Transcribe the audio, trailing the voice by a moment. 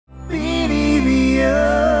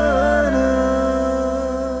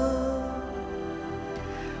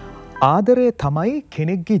ආදරය තමයි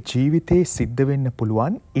කෙනෙක්ගේ ජීවිතේ සිද්ධ වෙන්න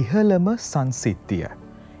පුළුවන් ඉහළම සංසිද්ධිය.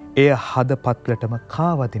 එය හදපත්ලටම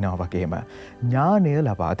කාවදිනවා වගේම ඥානය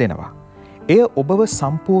ලබා දෙනවා. එය ඔබව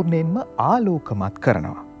සම්පූර්ණයෙන්ම ආලෝකමත්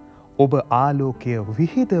කරනවා. ඔබ ආලෝකය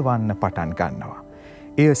විහිදවන්න පටන් ගන්නවා.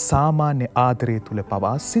 එය සාමාන්‍ය ආදරය තුල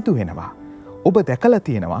පවා සිදු වෙනවා. ඔබ දැකලා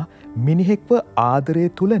තියෙනවා මිනිහෙක්ව ආදරය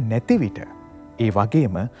තුල නැති විට. ඒ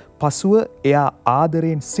වගේම පසුව එයා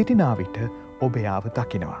ආදරයෙන් සිටිනා විට ඔබ එයාව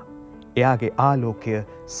දකිනවා. එයාගේ ආලෝකය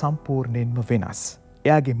සම්පූර්ණයෙන්ම වෙනස්.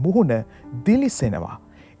 එයාගේ මුහුණ දිලිසෙනවා.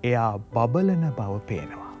 එයා බබලන බව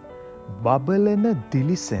පේනවා. බබලන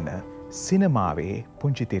දිලිසෙන සිනමාවේ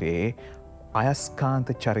පුංචිතිරේ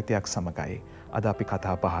අයස්කාන්ත චරිතයක් සමගයි අද අපි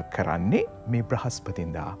කතා බහක් කරන්නේ මේ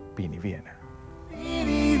බ්‍රහස්පතින්දා පිනි වියන.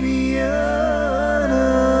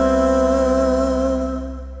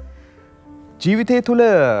 ජීවිතය තුළ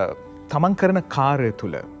තමන් කරන කාර්ය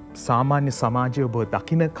තුළ සාමාන්‍ය සමාජය ඔබ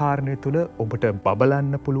දකින කාරණය තුළ ඔබට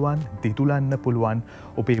බබලන්න පුළුවන්, දිදුලන්න පුළුවන්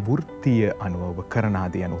ඔබේ වෘත්තිය අනුව ඔබ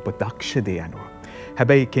කරනාදේ යන ඔබ දක්ෂදේ යනවා.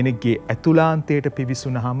 හැබැයි කෙනෙක්ගේ ඇතුලාන්තයට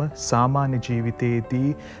පිවිසුනහම සාමාන්‍ය ජීවිතයේදී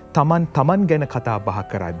තමන් ගැන කතා බහ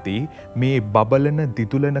කරද්දී මේ බබලන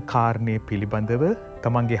දිදුලන කාරණය පිළිබඳව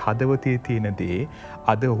තමන්ගේ හදවතේ තියෙන දේ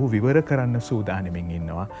අද ඔහු විවර කරන්න සූදානමින්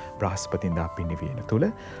ඉන්නවා බ්‍රහස්පතින්දා පිනි වියන තුළ.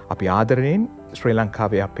 අපි ආදරයෙන් ශ්‍රී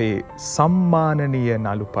ලංකාවේ අපේ සම්මානනීය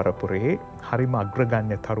නළු පරපුරේ හරිම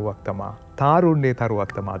අග්‍රගණ්‍ය තරුවක් තමා තාරුණ්‍ය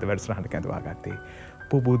තරුවක් තමා අද වැඩසටහනට කැඳවා ගත්තේ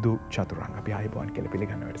පුබුදු චතුරංග. අපි ආයුබෝවන් කියලා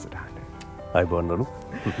පිළිගන්න වැඩසටහනට. අයිබෝන්නලු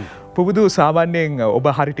පුබුදු සාමාන්‍යයෙන් ඔබ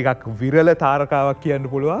හරි ටිකක් විරල තාරකාවක් කියන්න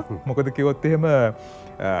පුළුවන්. මොකද කිව්වොත් එහෙම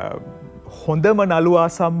හොඳම නළුවා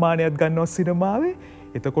සම්මානයක් ගන්නවා සිනමාවේ.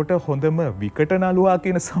 එතකොට හොඳම විකට නළුවා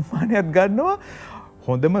කියන සම්මානයක් ගන්නවා.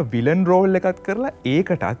 හොඳම විලන් රෝල් එකක් කරලා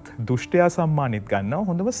ඒකටත් දුෂ්ටයා සම්මානෙත් ගන්නවා.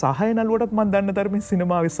 හොඳම සහාය නළුවටත් මම දන්න තරමින්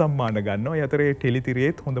සිනමාවේ සම්මාන ගන්නවා. ඒ අතරේ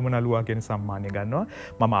ටෙලිතිරියේත් හොඳම නළුවා කියන සම්මානය ගන්නවා.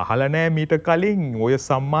 මම අහලා නැහැ මීට කලින් ඔය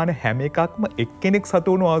සම්මාන හැම එකක්ම එක්කෙනෙක් සතු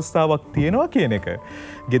වුණු අවස්ථාවක් තියෙනවා කියන එක.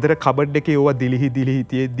 ගෙදර කබඩ් එකේ ඕවා දිලිහි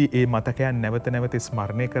තියෙද්දි ඒ මතකයන් නැවත නැවත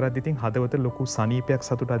ස්මරණය කරද්දි ඉතින් හදවත ලොකු සනීපයක්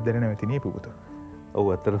සතුටක් දැනෙන නැති නේ පුබුතු.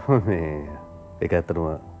 ඔව් ඇත්තටම ඒක ඇත්තටම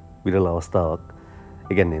විරල අවස්ථාවක්.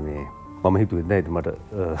 ඒ කියන්නේ මේ මම හිතුවේ නැහැ මට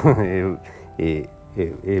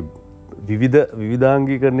ඒ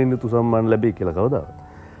විවිධාංගීකරණයෙන් යුතු සම්මාන ලැබෙයි කියලා කවදාවත්.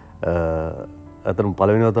 අතරම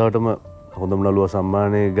පළවෙනි වතාවටම හොඳම නළුවා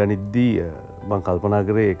සම්මානය ගනිද්දී මම කල්පනා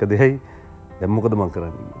කරේ එක දෙයයි දැන් මොකද මම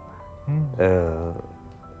කරන්නේ.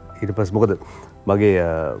 ඊට පස්සේ මොකද මගේ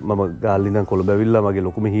මම ගාල්ලි ඉඳන් කොළඹ ඇවිල්ලා මගේ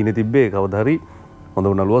ලොකුම හීනේ තිබ්බේ කවදා හරි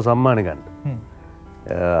හොඳම නළුවා සම්මානය ගන්න.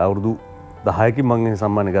 අවුරුදු 10කින් මම ඒ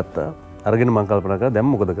සම්මානය ගත්තා. අරගෙන මං කල්පනා කරා දැන්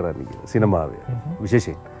මොකද කරන්නේ කියලා සිනමාවේ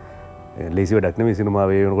විශේෂයෙන් ලේසි වැඩක් නෙමෙයි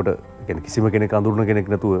සිනමාවේ වෙනකොට කියන්නේ කිසිම කෙනෙක් අඳුරන කෙනෙක්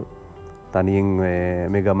නැතුව තනියෙන්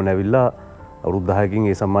මේ ගමන ඇවිල්ලා අවුරුදු 10කින්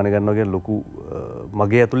ඒ සම්මානය ගන්නවා කියන ලොකු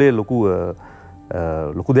මගේ ඇතුලේ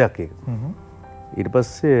ලොකු දෙයක් ඒක. ඊට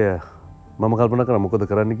පස්සේ මම කල්පනා කරා මොකද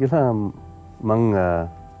කරන්න කියලා මං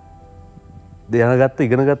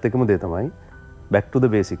ඉගෙන ගත්ත එකම දේ තමයි back to the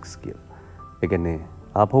basics කියලා. ඒ කියන්නේ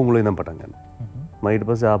ආපහු මුලින් ඉඳන් පටන් ගන්න. මම ඊට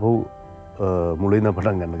පස්සේ ආපහු මුලින්ම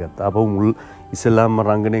පටන් ගන්න ගත්තා. ආපහු මුල් ඉස්සෙල්ලාම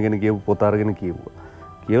රංගනය ගැන කියපු පොත අරගෙන කිව්වා.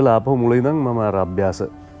 කියලා ආපහු මුලින් ඉඳන් මම අර අභ්‍යාස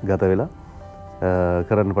ගත වෙලා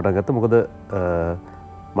කරන්න පටන් ගත්තා. මොකද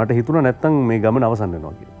මට හිතුණා නැත්තම් මේ ගමන අවසන්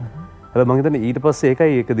වෙනවා කියලා. හැබැයි මම හිතන්නේ ඊට පස්සේ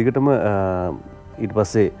ඒකයි ඒක දිගටම ඊට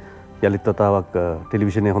පස්සේ යලිත් වතාවක්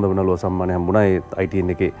ටෙලිවිෂනේ හොඳම නළුවා සම්මානය හම්බුණා. ඒ ITN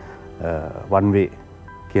එකේ one way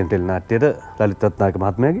කියන ටෙලි නාට්‍යයට ලලිත් රත්නායක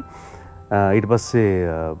මහත්මයාගේ. ඊට පස්සේ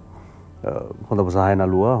හොඳම සහාය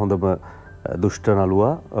නළුවා හොඳම දුෂ්ට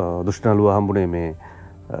නළුවා හම්බුනේ මේ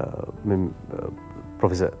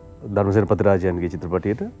ප්‍රොෆෙසර් ධර්මසේන පතිරාජයන්ගේ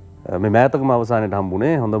චිත්‍රපටියට. මේ මෑතකම අවසානයේට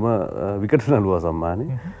හම්බුනේ හොඳම විකට නළුවා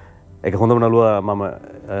සම්මානේ. ඒක හොඳම නළුවා මම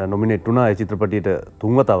නොමිනේට් වුණා ඒ චිත්‍රපටියට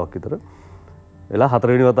 3 වතාවක් විතර. එලා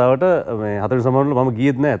 4 වෙනි වතාවට මේ 4 වෙනි සම්මාන වල මම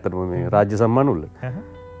ගියෙත් නෑ ඇත්තටම මේ රාජ්‍ය සම්මාන වල.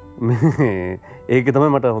 ඒකේ තමයි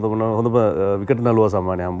මට හොඳම විකට නළුවා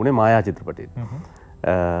සම්මානය හම්බුනේ මායා චිත්‍රපටියට.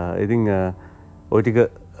 ඉතින් ඔය ටික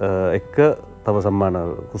එක්ක තව සම්මාන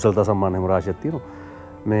කුසලතා සම්මාන හැම රාශියක් තියෙනවා.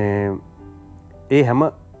 මේ ඒ හැම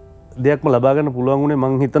දෙයක්ම ලබා ගන්න පුළුවන් උනේ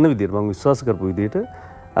මං හිතන විදිහට මං විශ්වාස කරපු විදිහට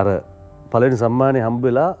අර පළවෙනි සම්මානේ හම්බ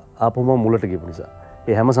වෙලා ආපහු මම මුලට ගිහපු නිසා.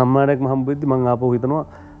 ඒ හැම සම්මානයක්ම හම්බ වෙද්දි මං ආපහු හිතනවා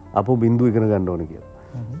ආපහු බිඳුව ඉගෙන ගන්න ඕනේ කියලා.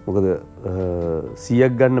 මොකද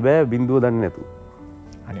 100ක් ගන්න බෑ බිඳුව දන්නේ නැතුව.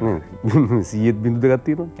 අනිවාර්යයෙන් 100ත් බිඳුව දෙකක්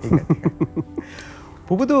තියෙනවා.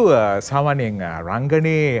 පුබුදු සාමාන්‍යයෙන්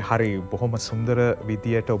රංගනයේ හරි බොහොම සුන්දර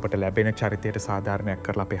විදියට ඔබට ලැබෙන චරිතයට සාධාරණයක්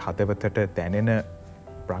කරලා අපේ හදවතට දැනෙන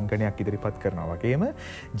රංගනයක් ඉදිරිපත් කරනවා වගේම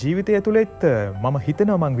ජීවිතය ඇතුළෙත් මම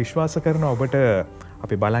හිතනවා මං විශ්වාස කරනවා ඔබට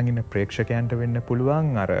අපි බලන් ඉන්න ප්‍රේක්ෂකයන්ට වෙන්න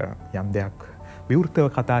පුළුවන් අර යම් දෙයක් විවෘතව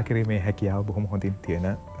කතා කිරීමේ හැකියාව බොහොම හොඳින් තියෙන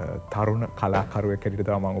තරුණ කලාකරුවෙක් හැටියට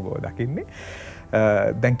තමයි මම ඔබව දකින්නේ.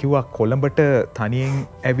 දැන් කිව්වා කොළඹට තනියෙන්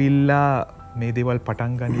ඇවිල්ලා මේ දේවල්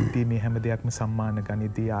පටන් ගනිද්දී මේ හැම දෙයක්ම සම්මාන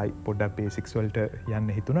ගනිද්දී ආයි පොඩ්ඩක් බේසික්ස් වලට යන්න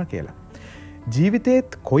හිතුණා කියලා.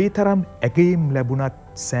 ජීවිතේත් කොයිතරම් ඇගයීම් ලැබුණත්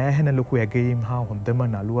සෑහෙන ලොකු ඇගයීම් හා හොඳම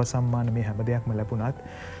නළුව සම්මාන මේ හැම දෙයක්ම ලැබුණත්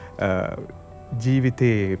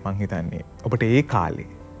ජීවිතේ මං හිතන්නේ ඔබට ඒ කාලේ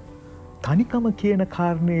තනිකම කියන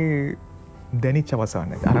කාරණේ දැනිච්ච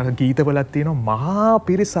අවසානයේ අර ගීතවලත් තියෙනවා මහා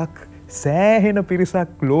පිරිසක් සෑහෙන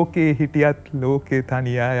පිරිසක් ලෝකේ හිටියත් ලෝකේ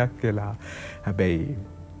තනි අයක් කියලා. හැබැයි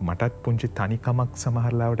මටත් පුංචි තනිකමක්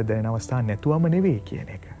සමහරලාවට දැනෙන අවස්ථා නැතුවම නෙවෙයි කියන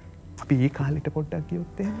එක. අපි ඒ කාලෙට පොඩ්ඩක්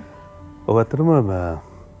ගියොත් එහෙම. ඔව් ඇත්තටම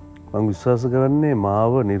මම විශ්වාස කරන්නේ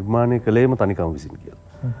මාව නිර්මාණය කළේම තනිකම විසින් කියලා.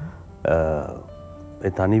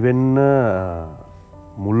 ඒ තනි වෙන්න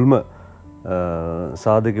මුල්ම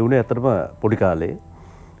සාධක වුණේ ඇත්තටම පොඩි කාලේ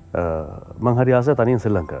මං හරි ආසයි තනියෙන්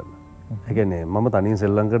සෙල්ලම් කරන්න. ඒ කියන්නේ මම තනියෙන්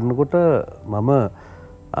සෙල්ලම් කරනකොට මම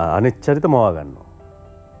අනෙක් චරිත මවා ගන්නවා.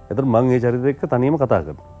 එතකොට මං ඒ චරිතෙත් එක්ක තනියම කතා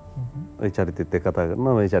කරනවා. ඒ චරිතෙත් එක්ක කතා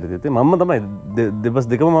කරනවා මේ චරිතෙත් මම තමයි දෙබස්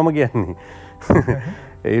දෙකම මම කියන්නේ.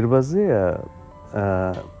 ඊට පස්සේ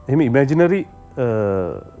එහෙම ඉමැජිනරි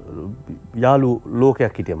යාළු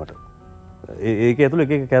ලෝකයක් හිටියා මට. ඒක ඇතුළේ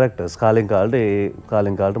එක එක කැරක්ටර්ස් කාලෙන්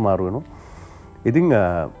කාලට මාරු වෙනවා. ඉතින්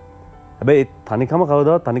හැබැයි තනිකම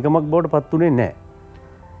කවදාවත් තනිකමක් බවට පත් වුණේ නැහැ.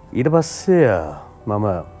 ඊට පස්සේ මම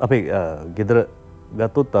අපේ ගෙදර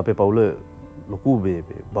ගත්තොත් අපේ පවුල ලොකු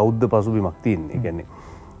බෞද්ධ පසුබිමක් තියෙන්නේ. ඒ කියන්නේ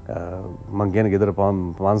මං කියන්නේ ගෙදර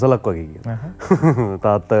පන්සලක් වගේ කියලා.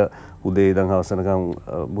 තාත්තා උදේ ඉඳන් හවස වෙනකම්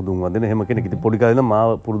බුදුන් වඳින එහෙම කෙනෙක්. ඉතින් පොඩි කාලේ ඉඳන්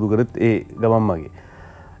මාව පුරුදු කරෙත් ඒ ගමන් මගේ.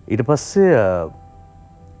 ඊට පස්සේ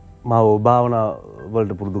මාව භාවනා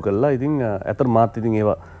වලට පුරුදු කළා. ඉතින් අතර මාත් ඉතින්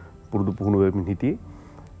ඒවා පුරුදු පුහුණු වෙමින් හිටියේ.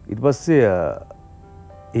 ඊට පස්සේ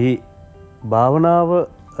ඒ භාවනාව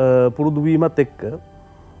පුරුදු වීමත් එක්ක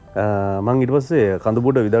මං ඊට පස්සේ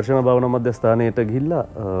කඳුබොඩ විදර්ශනා භාවනා මධ්‍යස්ථානයට ගිහිල්ලා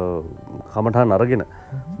කමඨාන් අරගෙන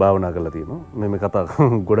භාවනා කරලා තියෙනවා. මේ කතා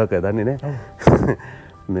ගොඩක් අය දන්නේ නැහැ.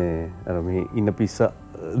 මේ අර මේ ඉන්න පිස්සා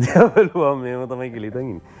දිහා බලුවා මේව තමයි කියලා ඉතින්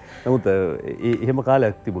ඉන්නේ. නමුත් එහෙම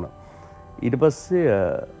කාලයක් තිබුණා. ඊට පස්සේ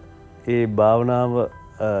ඒ භාවනාව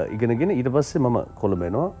ඉගෙනගෙන ඊට පස්සේ මම කොළඹ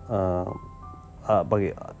එනවා.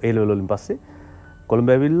 අපගේ ඒ ලෙවල් වලින් පස්සේ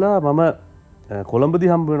කොළඹ ඇවිල්ලා මම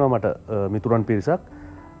කොළඹදී හම්බ වෙනවා මට මිතුරන් පිරිසක්.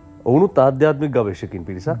 ඔවුනුත් ආධ්‍යාත්මික ගවේෂකින්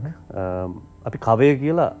පිරිසක්. අපි කවය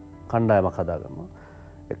කියලා කණ්ඩායමක් හදාගන්නවා.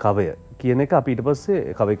 කවය කියන එක අපි ඊට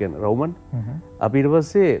පස්සේ කවය කියන්නේ රවුමන්. අපි ඊට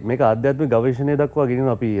පස්සේ මේක ආධ්‍යාත්මික ගවේෂණය දක්වා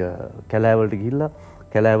ගෙනියනවා. අපි කැලෑවලට ගිහිල්ලා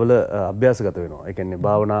කැලෑවල අභ්‍යාසගත වෙනවා. ඒ කියන්නේ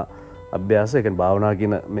භාවනා අභ්‍යාස. ඒ කියන්නේ භාවනා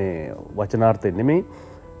කියන මේ වචනාර්ථයෙන් නෙමෙයි.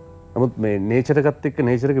 නමුත් මේ නේචර් එකත් එක්ක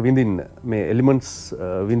නේචර් එක විඳින්න මේ එලිමන්ට්ස්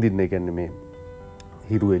විඳින්න. ඒ කියන්නේ මේ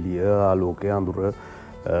හිරු එළිය, ආලෝකය, අඳුර,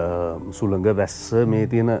 සුළඟ, වැස්ස මේ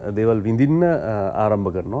තියෙන දේවල් විඳින්න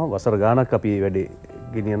ආරම්භ කරනවා. වසර ගාණක් අපි මේ වැඩේ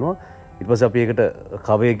ගෙනියනවා. ඊට පස්සේ අපි ඒකට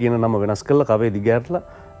කවය කියන නම වෙනස් කරලා කවය දිගහැරලා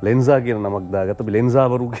ලෙන්සා කියන නමක් දාගත්තා. අපි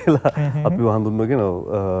ලෙන්සාවරු කියලා අපිව හඳුන්වගෙන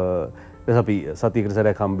අපි සතියකට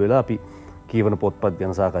සැරයක් හම්බ වෙලා අපි කියවන පොත්පත්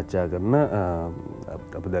ගැන සාකච්ඡා කරන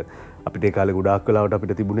අපිට ඒ කාලේ ගොඩාක් වෙලාවට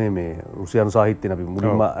අපිට තිබුණේ මේ රුසියානු සාහිත්‍යන අපි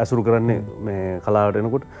මුලින්ම ඇසුරු කරන්නේ මේ කලාවට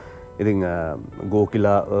එනකොට. ඉතින්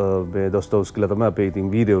ගෝකිලා දොස්තෝව්ස්කිලා තමයි අපේ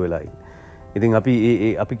ඉතින් වීරයෝ වෙලා ඉන්නේ. ඉතින්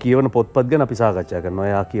අපි කියවන පොත්පත් ගැන අපි සාකච්ඡා කරනවා.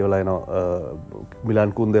 එයා කියවලා එනවා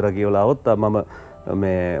මිලන් කුන්දෙරා කියවලා આવොත් මම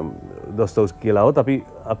මේ දොස්තෝව්ස්කි කියලා આવොත්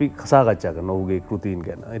අපි සාකච්ඡා කරනවා ඌගේ කෘතීන්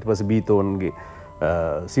ගැන. ඊට පස්සේ බීතෝවන්ගේ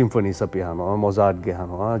සිම්ෆොනීස් අපි අහනවා, මොසාර්ට්ගේ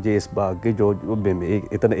අහනවා, ජේස් බාග්ගේ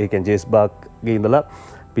එතන ඒ කියන්නේ ජේස් බාග්ගේ ඉඳලා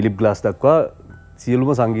පිලිප් ග්ලාස් දක්වා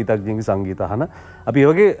සියලුම සංගීතඥයන්ගේ සංගීත අහන අපි ඒ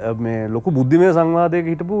වගේ මේ ලොකු බුද්ධිමය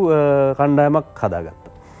සංවාදයක හිටපු කණ්ඩායමක්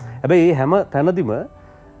හදාගත්තා. හැබැයි මේ හැම තැනදීම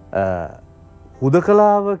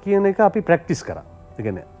හුදකලාව කියන එක අපි ප්‍රැක්ටිස් කරා. ඒ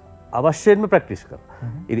කියන්නේ අවශ්‍යයෙන්ම ප්‍රැක්ටිස් කරා.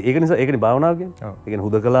 ඒක නිසා ඒකනේ භාවනාව කියන්නේ. ඒ කියන්නේ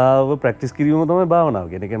හුදකලාව ප්‍රැක්ටිස් කිරීම තමයි භාවනාව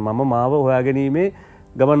කියන්නේ. ඒ කියන්නේ මම මාව හොයාගැනීමේ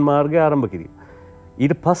ගමන් මාර්ගය ආරම්භ කිරීම.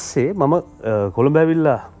 ඊට පස්සේ මම කොළඹ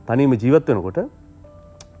ඇවිල්ලා තනියම ජීවත් වෙනකොට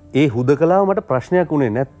ඒ හුදකලාව මට ප්‍රශ්නයක්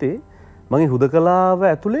වුණේ නැත්තේ මගේ හුදකලාව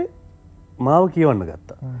ඇතුලේ මාව කියවන්න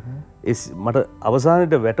ගත්තා. මට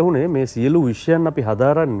අවසානයේ වැටහුණේ මේ සියලු විෂයන් අපි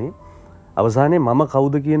හදාරන්නේ අවසානයේ මම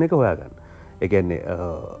කවුද කියන එක හොයාගන්න. ඒ කියන්නේ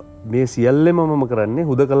මේ සියල්ලම මම කරන්නේ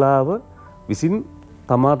හුදකලාව විසින්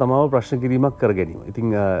තමාව ප්‍රශ්න කිරීමක් කර ගැනීම.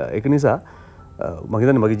 ඉතින් ඒක නිසා මම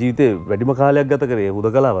හිතන්නේ මගේ ජීවිතේ වැඩිම කාලයක් ගත කරේ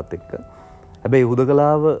හුදකලාවත් එක්ක. හැබැයි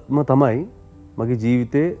හුදකලාවම තමයි මගේ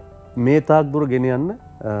ජීවිතේ මේ තාක් දුර ගෙන යන්න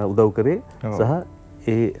උදව් කරේ සහ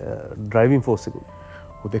ඒ ඩ්‍රයිවිං ෆෝස් එක.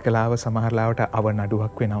 හුදකලාව සමහරලාවට අව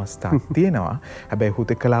නඩුවක් වෙන අවස්ථා තියෙනවා. හැබැයි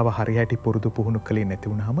හුදකලාව හරියට පුරුදු පුහුණු කළේ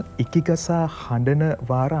නැති වුණාම ඉකිගසා හඬන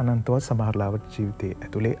වාර අනන්තවත් සමහරලාවට ජීවිතයේ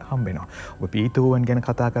ඇතුලේ හම්බෙනවා. ඔබ පීතෝවන් ගැන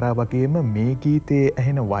කතා කරා වගේම මේ ගීතයේ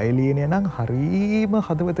ඇහෙන වයලීනය නම් හරීම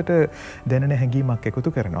හදවතට දැනෙන හැඟීමක්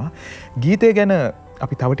එකතු කරනවා. ගීතය ගැන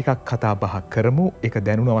අපි තව ටිකක් කතා බහ කරමු. ඒක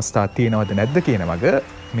දැනුණු අවස්ථා තියෙනවද නැද්ද කියන වගේ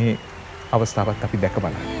මේ අවස්ථාවත් අපි දැක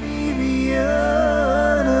බලමු.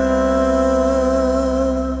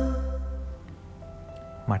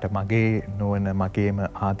 මට මගේ නොවන මගේම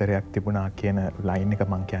ආදරයක් තිබුණා කියන ලයින් එක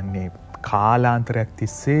මං කියන්නේ කාලාන්තරයක්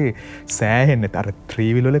තිස්සේ සෑහෙන්න අර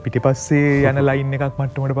ත්‍රීවිල් වල පිටිපස්සේ යන ලයින් එකක්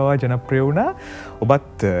මට්ටමට පවා ජනප්‍රිය වුණා.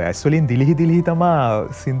 ඔබත් ඇස් වලින් දිලිහි තමා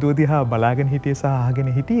සින්දුව දිහා බලාගෙන හිටියේ සහ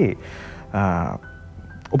අහගෙන හිටියේ.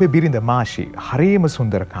 ඔබේ බිරිඳ මාෂි හරිම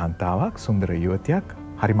සුන්දර කාන්තාවක්, සුන්දර යුවතියක්,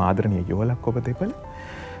 හරිම ආදරණීය යුවලක් ඔබ දෙපළ.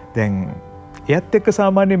 දැන් එයත් එක්ක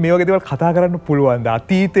සාමාන්‍යයෙන් මේ වගේ දේවල් කතා කරන්න පුළුවන්ද?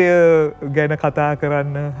 අතීතය ගැන කතා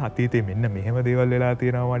කරන්න, අතීතේ මෙන්න මෙහෙම දේවල් වෙලා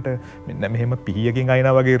තියෙනවා මට, මෙන්න මෙහෙම පීයකින්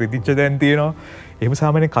අයිනා වගේ රිදිච්ච දැන් තියෙනවා. එහෙම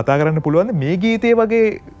සාමාන්‍යයෙන් කතා කරන්න පුළුවන්ද? මේ ගීතේ වගේ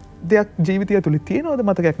දෙයක් ජීවිතය තුළ තියෙනවද?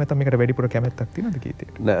 මතකයක් නැත්නම් මේකට වැඩිපුර කැමැත්තක් තියෙනවද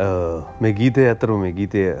ගීතේට? මේ ගීතය අතරම මේ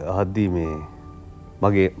ගීතය අහද්දී මේ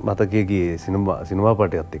මගේ මතකයේ ගියේ සිනමා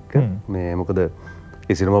පටයත් එක්ක මේ මොකද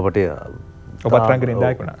ඒ සිනමා පටය ඔබත් රංගනයෙන්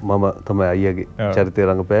දායක වුණා. මම තමයි අයියාගේ චරිතය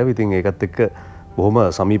රංගපෑවේ. ඉතින් ඒකත් එක්ක බොහොම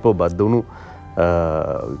සමීපව බද්ධ වුණු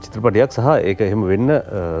චිත්‍රපටයක් සහ ඒක එහෙම වෙන්න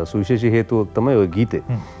සුවිශේෂී හේතුවක් තමයි ওই ගීතේ.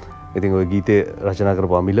 ඉතින් ওই ගීතේ රචනා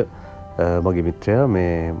කරපු අමිල මගේ මිත්‍රයා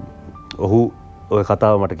මේ ඔහු ওই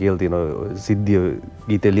කතාව මට කියලා තියෙනවා. සිද්ධිය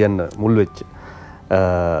ගීතේ ලියන්න මුල් වෙච්ච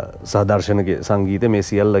සාදර්ශනගේ සංගීත මේ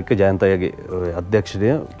සියල්ල එක්ක ජයන්ත අයගේ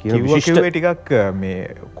අධ්‍යක්ෂණය කියන විශිෂ්ට ටිකක් මේ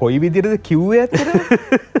කොයි විදිහටද කිව්වේ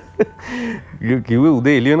ඇත්තට? කිව්වේ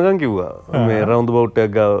උදේ එළි වෙනකන් කිව්වා. මේ රවුන්ඩ් බවුට්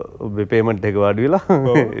එකක් ගාව පේමන්ට් එක වාඩි වෙලා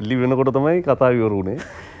එළි වෙනකොට තමයි කතාව ඉවර වුණේ.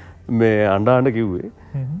 මේ අඬ කිව්වේ.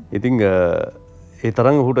 ඉතින් ඒ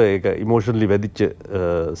තරම් ඔහුට ඒක ඉමෝෂනලි වැදිච්ච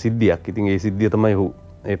සිද්ධියක්. ඉතින් ඒ සිද්ධිය තමයි ඔහු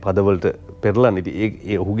ඒ පදවලට පෙරලන්නේ. ඉතින්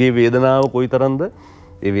ඒ ඔහුගේ වේදනාව කොයිතරම්ද?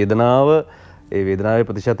 ඒ වේදනාවේ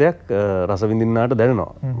ප්‍රතිශතයක් රස විඳින්නාට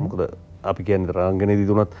දැනෙනවා. මොකද අපි කියන්නේ රංගනයේදී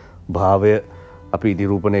තුනත් භාවය අපි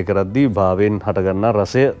නිරූපණය කරද්දී භාවයෙන් හටගන්නා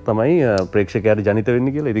රසය තමයි ප්‍රේක්ෂකයාට ජනිත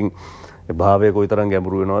වෙන්නේ කියලා. ඉතින් භාවය කොයිතරම්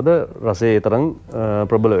ගැඹුරු වෙනවද රසය ඒ තරම්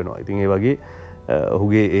ප්‍රබල වෙනවා. ඉතින් ඒ වගේ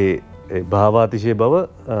ඔහුගේ ඒ භාවාතිශය බව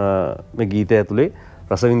මේ ගීතය ඇතුලේ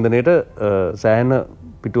රසවින්දනයේට සෑහෙන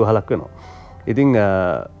පිටුවහලක් වෙනවා. ඉතින්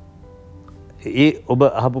ඒ ඔබ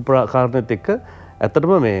අහපු කාරණෙත් එක්ක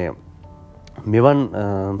ඇත්තටම මේ මෙවන්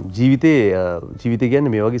ජීවිතය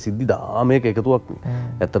කියන්නේ මේ වගේ සිද්ධි දාමයක එකතුවක්.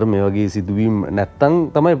 ඇත්තට මේ වගේ සිදුවීම් නැත්තම්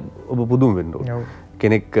තමයි ඔබ පුදුම වෙන්න ඕනේ.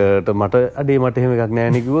 කෙනෙක්ට මට අඩේ මට එහෙම එකක්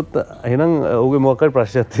නැහැ නේ කිව්වොත් එහෙනම් ඔහුගේ මොකක් හරි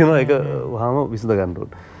ප්‍රශ්නයක් තියෙනවා ඒක වහාම විසඳ ගන්න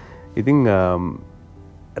ඕනේ. ඉතින්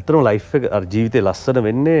ඇත්තටම ලයිෆ් එක අර ජීවිතේ ලස්සන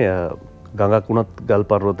වෙන්නේ ගඟක් වුණත් ගල්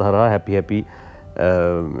පර්වත හරහා හැපි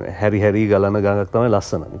හැරි ගලන ගඟක් තමයි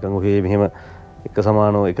ලස්සන. නිකන් ඔහේ මෙහෙම එක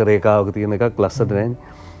සමානව එක රේඛාවක තියෙන එකක් ලස්සනට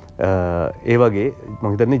නැහැ. ඒ වගේ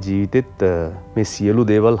මම හිතන්නේ ජීවිතෙත් මේ සියලු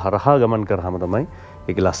දේවල් හරහා ගමන් කරාම තමයි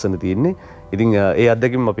ඒකේ ලස්සන තියෙන්නේ. ඉතින් ඒ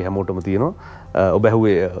අත්දැකීම අපි හැමෝටම තියෙනවා. ඔබ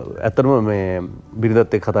ඇහුවේ ඇත්තටම මේ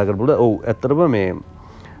බිරිඳත් එක්ක කතා කරපුවා. ඔව් ඇත්තටම මේ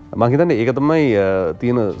මම හිතන්නේ ඒක තමයි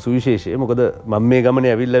තියෙන සුවිශේෂය. මොකද මම මේ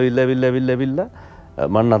ගමනේ ඇවිල්ලා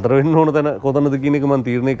මම නතර වෙන්න ඕන තැන කොතනද කියන එක මම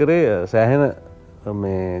තීරණය කරේ සෑහෙන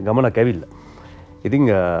මේ ගමනක් ඇවිල්ලා. ඉතින්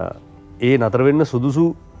ඒ නතර වෙන්න සුදුසු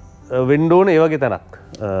වෙන්න ඕන ඒ වගේ තැනක්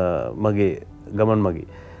මගේ ගමන් මගේ.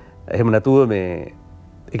 එහෙම නැතුව මේ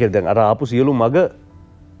ඒ කියන්නේ දැන් අර ආපු සියලු මග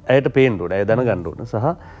ඇයට පේන්න ඕන, ඇය දැනගන්න ඕන. සහ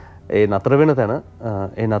ඒ නතර වෙන තැන,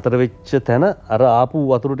 ඒ නතර වෙච්ච තැන අර ආපු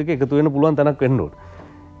වතුර ටික එකතු වෙන්න පුළුවන් තැනක් වෙන්න ඕන.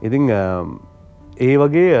 ඉතින් ඒ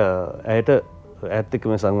වගේ ඇයට ඈත් එක්ක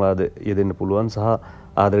මේ සංවාද යෙදෙන්න පුළුවන් සහ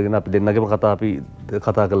ආදරගෙන අපි දෙන්නගේම කතා අපි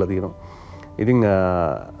කතා කරලා තියෙනවා. ඉතින්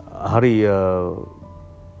හරි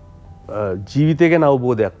ජීවිතය ගැන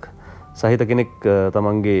අවබෝධයක් සහිත කෙනෙක්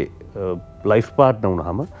තමන්ගේ ලයිෆ් පාර්ට්නර්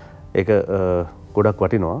වුණාම ඒක ගොඩක්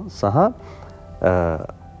වටිනවා. සහ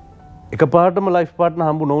එකපාරටම ලයිෆ් පාර්ට්නර්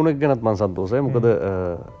හම්බු නොවුන එක ගැනත් මම සන්තෝෂයි. මොකද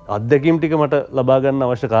අත්දැකීම් ටික මට ලබා ගන්න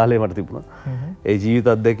අවශ්‍ය කාලය මට තිබුණා. ඒ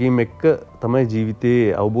ජීවිත අත්දැකීම් එක්ක තමයි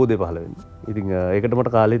ජීවිතයේ අවබෝධය පහළ වෙන්නේ. ඉතින් ඒකට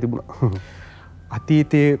මට කාලය තිබුණා.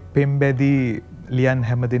 අතීතයේ පෙම්බැදී ලියන්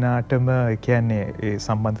හැම දිනාටම කියන්නේ ඒ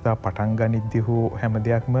සම්බන්ධතාව පටන් ගනිද්දී හෝ හැම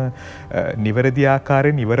දෙයක්ම නිවැරදි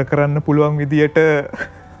ආකාරයෙන් ඉවර කරන්න පුළුවන් විදියට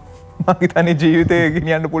මම හිතන්නේ ජීවිතය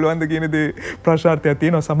ගෙනියන්න පුළුවන්ද කියන දේ ප්‍රශ්නාර්ථයක්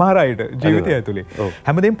තියෙනවා සමහර අයට ජීවිතය ඇතුලේ.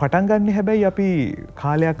 හැමදේම පටන් ගන්න හැබැයි අපි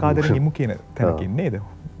කාලයක් ආදරෙන් ඉමු කියන තැනකින් නේද?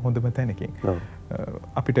 හොඳම තැනකින්.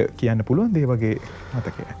 අපිට කියන්න පුළුවන් දේ වගේ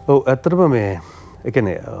මතකයක්. ඔව් ඇත්තටම මේ ඒ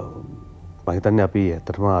කියන්නේ මම හිතන්නේ අපි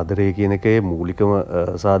ඇත්තටම ආදරය කියන එකේ මූලිකම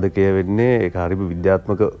සාධකය වෙන්නේ ඒක හරිම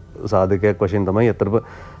විද්‍යාත්මක සාධකයක් වශයෙන් තමයි ඇත්තටම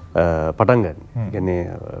පටන් ගන්න. ඒ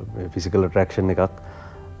කියන්නේ ෆිසිකල් ඇට්‍රැක්ෂන් එකක්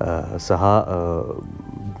සහ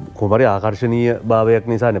කොහොම හරි ආකර්ෂණීය භාවයක්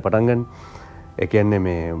නිසානේ පටන් ගන්න. ඒ කියන්නේ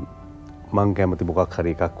මේ මං කැමති මොකක්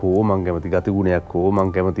හරි එකක් හෝ මං කැමති ගති ගුණයක් හෝ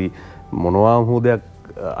මං කැමති මොනවා හෝ දෙයක්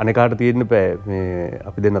අනෙකාට තියෙන්න බෑ මේ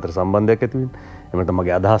අපි දෙන්න අතර සම්බන්ධයක් ඇති වෙන්න. එහෙම නැත්නම්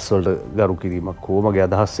මගේ අදහස් වලට ගරු කිරීමක් හෝ මගේ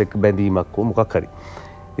අදහස් එක්ක බැඳීමක් හෝ මොකක් හරි.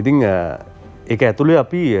 ඉතින් ඒක ඇතුලේ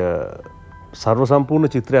අපි සර්ව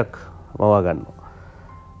සම්පූර්ණ චිත්‍රයක් මවා ගන්නවා.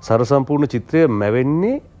 සර්ව සම්පූර්ණ චිත්‍රය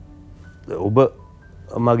මැවෙන්නේ ඔබ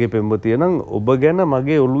මගේ පෙම්වතිය නම් ඔබ ගැන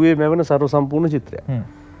මගේ ඔළුවේ මැවෙන සර්ව සම්පූර්ණ චිත්‍රයක්.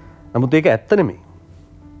 නමුත් ඒක ඇත්ත නෙමෙයි.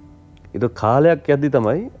 ඒක කාලයක් යද්දි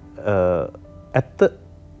තමයි ඇත්ත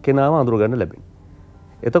කෙනාව අඳුරගන්න ලැබෙන්නේ.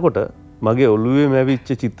 එතකොට මගේ ඔළුවේ මැවිච්ච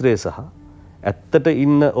චිත්‍රය සහ ඇත්තට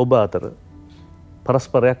ඉන්න ඔබ අතර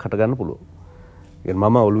පරස්පරයක් හටගන්න පුළුවන්.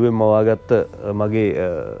 මම ඔළුවෙන් මවාගත්ත මගේ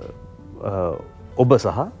ඔබ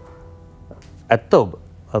සහ ඇත්ත ඔබ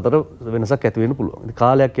අතර වෙනසක් ඇති වෙන්න පුළුවන්.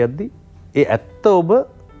 කාලයක් යද්දි ඒ ඇත්ත ඔබ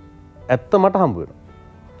ඇත්ත මට හම්බ වෙනවා.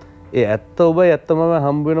 ඒ ඇත්ත ඔබ ඇත්තම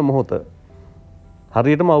හම්බ වෙන මොහොත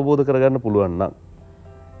හරියටම අවබෝධ කරගන්න පුළුවන්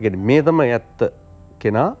නම් මේ තමයි ඇත්ත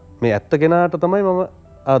කෙනා මේ ඇත්ත කෙනාට තමයි මම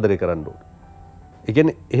ආදරය කරන්න ඕන. ඒ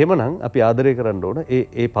කියන්නේ එහෙමනම් අපි ආදරය කරන්න ඕන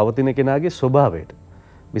ඒ පවතින කෙනාගේ ස්වභාවයට.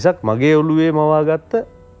 මිසක් මගේ ඔළුවේ මවාගත්ත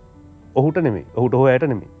ඔහුට නෙමෙයි. ඔහුට හොය ඇයට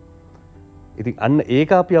නෙමෙයි. ඉතින් අන්න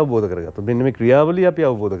ඒක අපි අවබෝධ කරගත්තොත් මෙන්න මේ ක්‍රියාවලිය අපි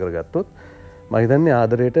අවබෝධ කරගත්තොත් මම හිතන්නේ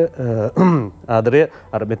ආදරය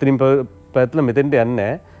අර මෙතනින් පැත්තල මෙතෙන්ට යන්නේ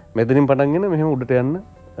නැහැ. මෙතනින් පටන්ගෙන මෙහෙම උඩට යන්න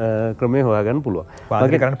ක්‍රමයේ හොයාගන්න පුළුවන්.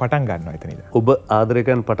 ආදරය කරන්න පටන් ගන්නවා එතනද. ඔබ ආදරය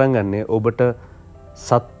කරන්න පටන් ගන්නේ ඔබට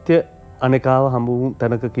සත්‍ය අනිකාව හම්බු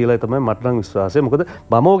තැනක කියලා තමයි මට නම් විශ්වාසය. මොකද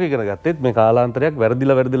මම ඕක ඉගෙන ගත්තෙත් මේ කාලාන්තරයක්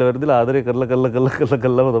වැරදිලා ආදරය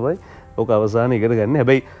කරලා තමයි ඕක අවසානයේ ඉගෙන ගන්න.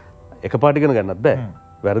 හැබැයි එකපාරට ඉගෙන ගන්නත් බෑ.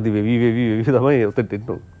 වැරදි වෙවි තමයි උතෙන්ට එන්න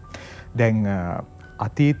ඕන. දැන්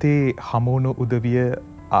අතීතේ හමුණු උදවිය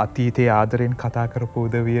අතීතයේ ආදරෙන් කතා කරපු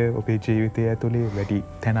උදවිය ඔබේ ජීවිතය ඇතුලේ වැඩි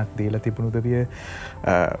තැනක් දීලා තිබුණු උදවිය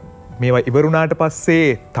මේවා ඉවරුණාට පස්සේ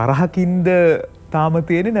තරහකින්ද තාම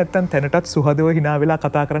තියෙන්නේ නැත්නම් තැනටත් සුහදව hina වෙලා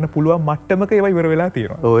කතා කරන්න පුළුවන් මට්ටමක ඒවා ඉවර වෙලා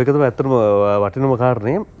තියෙනවා. ඔව් ඒක තමයි ඇත්තටම වටිනම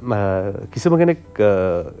කාරණේ. කිසිම කෙනෙක්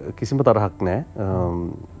කිසිම තරහක් නැහැ.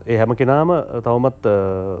 ඒ හැම කෙනාම තවමත්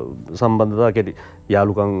සම්බන්ධතා කැටි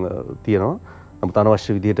යාළුකම් තියෙනවා. නමුත්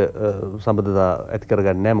අනවශ්‍ය විදිහට සම්බන්ධතා ඇති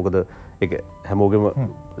කරගන්නේ නැහැ. මොකද ඒක හැමෝගෙම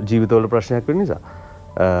ජීවිතවල ප්‍රශ්නයක් වෙන නිසා.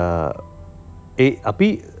 ඒ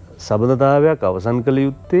අපි සම්බන්ධතාවයක් අවසන් කළ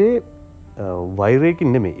යුත්තේ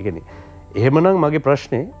වෛරයකින් නෙමෙයි. ඒ කියන්නේ එහෙමනම් මගේ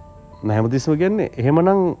ප්‍රශ්නේ මම හැමතිස්සම කියන්නේ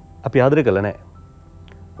එහෙමනම් අපි ආදරය කළා නැහැ.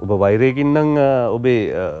 ඔබ වෛරයකින් නම් ඔබේ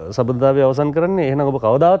සම්බන්ධතාවය අවසන් කරන්නේ එහෙනම් ඔබ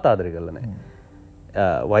කවදාවත් ආදරය කළා නැහැ.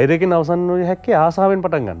 වෛරයකින් අවසන් වෙන්නේ හැක්කේ ආසාවෙන්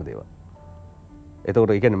පටන් ගන්න දේවල්.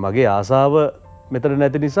 එතකොට ඒ කියන්නේ මගේ ආසාව මෙතන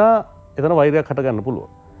නැති නිසා එතන වෛරයක් හට ගන්න පුළුවන්.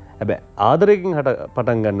 හැබැයි ආදරයකින්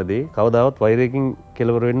පටන් ගන්න දේ කවදාවත් වෛරයකින්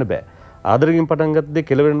කෙලවර වෙන්න බෑ. ආදරයකින් පටන් ගත්ත දේ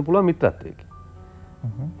කෙලවර වෙන්න පුළුවන් මිත්‍රත්වයකින්.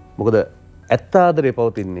 මොකද ඇත්ත ආදරේ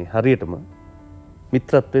පවතින්නේ හරියටම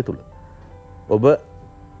මිත්‍රත්වයේ තුල. ඔබ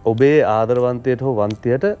ඔබේ ආදරවන්තයට හෝ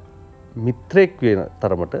වන්තියට මිත්‍රෙක් වෙන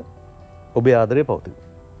තරමට ඔබේ ආදරේ පවතිනවා.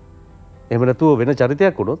 එහෙම නැතුව වෙන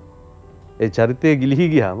චරිතයක් වුණොත් ඒ චරිතය ගිලිහි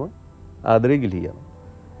ගියාම ආදරේ ගිලිහි යනවා.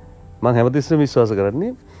 මම හැමතිස්සෙම විශ්වාස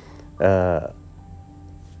කරන්නේ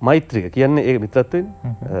මෛත්‍රික කියන්නේ ඒක මිත්‍රත්වයෙන්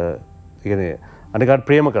ඒ කියන්නේ අනිකාට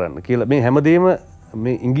ප්‍රේම කරන්න කියලා මේ හැමදේම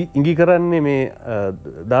මේ ඉඟි කරන්නේ මේ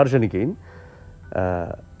දාර්ශනිකයින්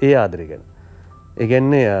ඒ ආදරය ගැන. ඒ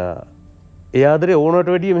කියන්නේ ඒ ආදරේ ඕනට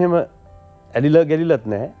වැඩිය මෙහෙම ඇලිලා ගැලිලත්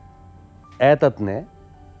නැහැ ඈතත් නැහැ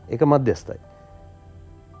ඒක මධ්‍යස්ථයි.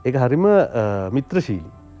 ඒක හරිම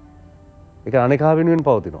මිත්‍රශීලී. ඒක අනිකා වෙනුවෙන්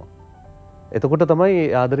පවතිනවා. එතකොට තමයි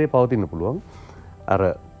ආදරේ පවතින්න පුළුවන්. අර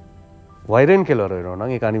වෛරෙන් කෙලවර වෙනවා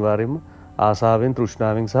නම් ඒක අනිවාර්යයෙන්ම ආසාවෙන්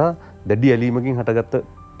තෘෂ්ණාවෙන් සහ දැඩි ඇලීමකින් හටගත්ත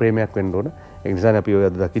ප්‍රේමයක් වෙන්න ඕන. ඒ නිසා අපි ඔය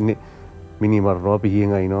අද දකින්නේ මිනි මරනවා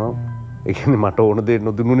පිහියෙන් අයිනවා. ඒ කියන්නේ මට ඕන දේ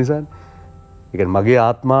නොදුන්නු නිසානේ. ඒ කියන්නේ මගේ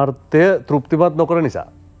ආත්මාර්ථය තෘප්තිමත් නොකර නිසා.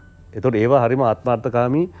 ඒතකොට ඒවා හරිම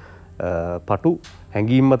ආත්මාර්ථකාමී පටු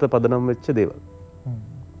හැඟීම් මත පදනම් වෙච්ච දේවල්.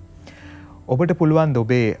 ඔබට පුළුවන්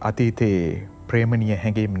ඔබේ අතීතයේ ප්‍රේමණීය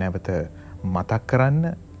හැඟීම් නැවත මතක් කරන්න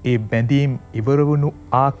ඒ බැඳීම් ඉවර වුණු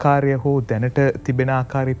ආකාරය හෝ දැනට තිබෙන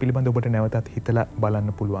ආකාරය පිළිබඳ ඔබට නැවතත් හිතලා බලන්න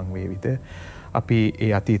පුළුවන් වේවිද? අපි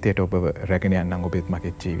ඒ අතීතයට ඔබව රැගෙන යන්නම් ඔබෙත්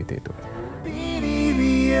මගේ ජීවිතය තුළ.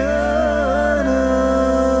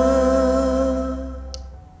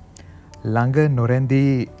 ළඟ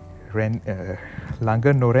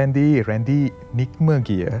නොරැඳී රැඳී නික්ම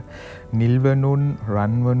ගිය නිල්වනුන්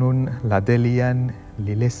රන්වනුන් ලදලියන්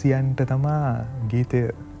ලිලෙසියන්ට තමා ගීතය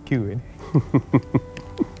කිව්වෙන.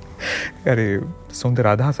 හරි සුන්දර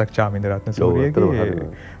අදහසක් චාමින්ද රත්න සූරියගේ.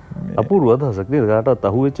 අපූර්ව අදහසක් නේද? කාටවත්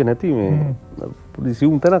අහුවෙච්ච නැති මේ පොඩි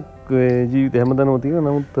සියුම් තැනක් ජීවිතේ හැමදාම තියෙන.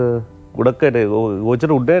 නමුත් ගොඩක් අයට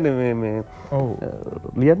ගෝචර උඩන්නේ මේ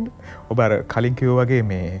ලියන්න. ඔබ අර කලින් කිව්වා වගේ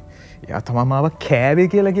මේ යා තමා මාව කෑවේ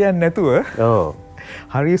කියලා කියන්නේ නැතුව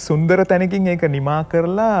හරි සුන්දර තැනකින් ඒක නිමා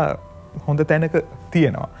කරලා හොඳ තැනක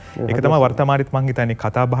තියෙනවා. ඒක තමයි වර්තමානයේත් මං හිතන්නේ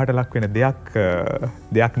කතා බහට ලක් වෙන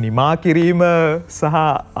දෙයක් නිමා කිරීම සහ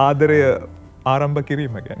ආදරය ආරම්භ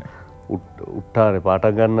කිරීම ගැන. උට්ටානේ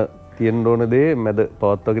පාටක් ගන්න තියෙන්න ඕන දේ මැද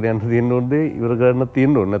පවත්වාගෙන යන්න තියෙන්න ඕන දේ ඉවර කරන්න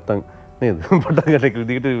තියෙන්න ඕන නැත්තම් නේද? පටන් ගන්න එක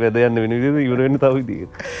විදිහට වැද යන්න වෙන විදිහට ඉවර වෙන්න තව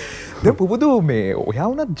විදිහකට. දැන් පුබුදු මේ ඔයා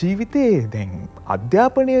වුණත් ජීවිතේ දැන්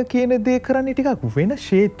අධ්‍යාපනය කියන දේ කරන්නේ ටිකක් වෙන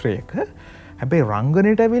ක්ෂේත්‍රයක. හැබැයි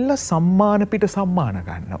රංගනයට ඇවිල්ලා සම්මාන පිට සම්මාන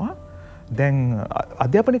ගන්නවා. දැන්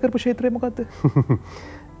අධ්‍යාපනය කරපු ක්ෂේත්‍රය මොකද්ද?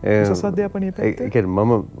 උසස් අධ්‍යාපනයේ පැත්තේ. ඒ කියන්නේ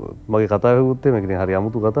මම මගේ කතාවේ උත්තේ මේකනේ හරි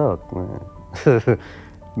අමුතු කතාවක්.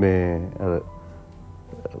 මේ අර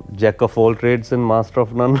Jack of all trades and master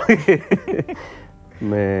of none.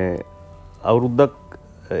 මේ අවුරුද්දක්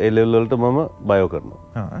ඒ ලෙවල් වලට මම බයෝ කරනවා.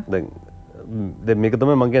 දැන් මේක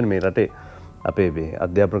තමයි මම කියන්නේ මේ රටේ අපේ මේ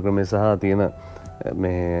අධ්‍යාපන ක්‍රමය සහ තියෙන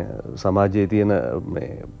මේ සමාජයේ තියෙන මේ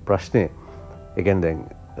ප්‍රශ්නේ. ඒ කියන්නේ දැන්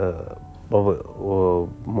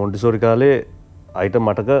මොන්ටිසෝරි කාලේ අයිටම්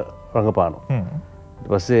 8ක රඟපානවා. ඊට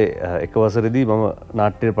පස්සේ එක වසරේදී මම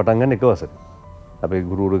නාට්‍ය පටන් ගන්න එක වසරේ. අපේ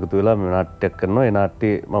ගුරුවරු එකතු වෙලා මේ නාට්‍යයක් කරනවා. ඒ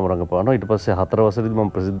නාට්‍යයේ මම රඟපානවා. ඊට පස්සේ 4 වසරේදී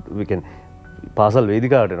මම ප්‍රසිද්ධ කියන්නේ පාසල්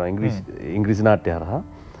වේදිකාවට එනවා ඉංග්‍රීසි නාට්‍ය හරහා.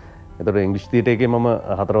 එතකොට ඉංග්‍රීසි තියටර් එකේ මම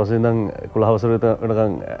 4 වසරේ ඉඳන් 11 වසර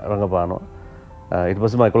වෙනකන් රඟපානවා. ඊට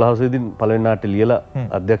පස්සේ මම 11 වසරේදී පළවෙනි නාට්‍ය ලියලා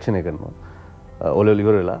අධ්‍යක්ෂණය කරනවා. O level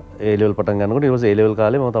ඉවර වෙලා A level පටන් ගන්නකොට ඊට පස්සේ A level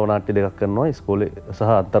කාලේ මම තව නාට්‍ය දෙකක් කරනවා ඉස්කෝලේ සහ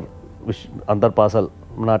අන්තර් පාසල්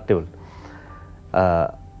නාට්‍යවල.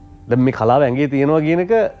 දැන් මේ කලාව ඇඟේ තියෙනවා කියන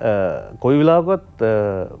එක කොයි වෙලාවකවත්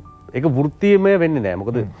ඒක වෘත්තීයමය වෙන්නේ නැහැ.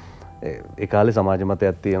 මොකද ඒ කාලේ සමාජ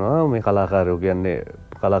මතයක් තියෙනවා මේ කලාකාරයෝ කියන්නේ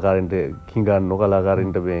කලාකාරින්ට හිඟන්නෝ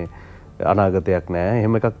කලාකාරින්ට මේ අනාගතයක් නැහැ.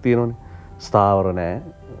 එහෙම එකක් තියෙනවනේ. ස්ථාවර නැහැ.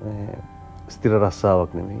 ස්ථිර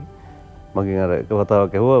රස්සාවක් නෙමෙයි. මගෙන් අර එක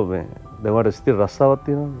වතාවක් ඇහුවා මේ දැන් මට ස්ථිර රස්සාවක්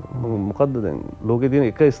තියෙනවා. මොකද්ද දැන් ලෝකේ තියෙන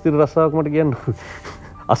එක ස්ථිර රස්සාවක් මට කියන්න.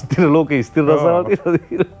 අස්ථිර ලෝකේ ස්ථිර රස්සාවක්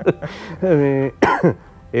තියෙනවා. මේ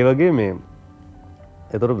ඒ වගේ මේ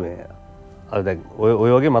එතකොට මේ අර දැන්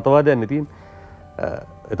ඔය වගේ මතවාදයක් නේ තියෙන්නේ.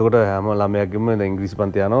 එතකොට හැම ළමයාගෙම දැන් ඉංග්‍රීසි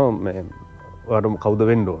පන්ති යනවා මේ ඔයාට කවුද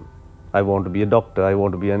වෙන්න ඕන? I want to be a doctor, I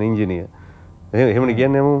want to be an engineer. එහෙමනේ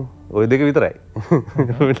කියන්නේ මම ඔය දෙක විතරයි.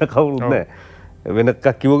 වෙන කවුරුත් නැහැ. වෙන එකක්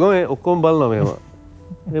කිව්ව ගමන් ඔක්කොම බලනවා මෙහෙම.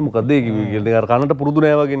 මේ මොකද්ද ඒ කිව්වේ කියලා. අර කනට පුරුදු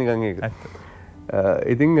නෑ වගේ නිකන් ඒක.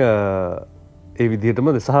 ඉතින් ඒ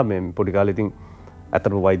විදිහටම සහ මේ පොඩි කාලේ ඉතින්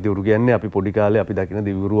අතන වෛද්‍යවරු කියන්නේ අපි පොඩි කාලේ අපි දකින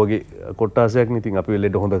දෙවිවරු වගේ කොට්ටාසයක් නේ. ඉතින් අපි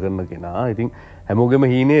ලෙඩ හොඳ කරන කෙනා. ඉතින් හැමෝගෙම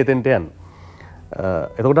හීනේ එතෙන්ට යන්න.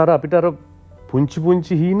 එතකොට අර අපිට අර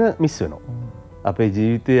පුංචි හීන මිස් වෙනවා. අපේ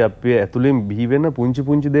ජීවිතේ අපේ ඇතුලෙන් බිහි වෙන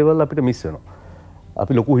පුංචි දේවල් අපිට මිස් වෙනවා.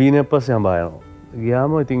 අපි ලොකු හීනයක් පස්සේ හඹා යනවා.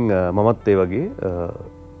 ගියාම ඉතින් මමත් ඒ වගේ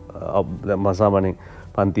මසාමනේ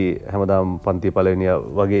පන්ති හැමදාම පන්ති පළවෙනි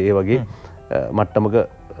වගේ ඒ වගේ මට්ටමක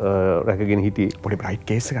රැකගෙන හිටියේ. පොඩි බ්‍රයිට්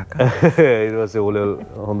කේස් එකක්. ඊට පස්සේ ඕ ලෙවල්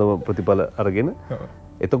හොඳම ප්‍රතිඵල අරගෙන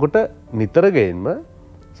එතකොට නිතර ගේන්ම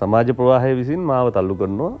සමාජ ප්‍රවාහය විසින් මාව තල්ලු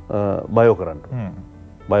කරනවා බයෝ කරන්න.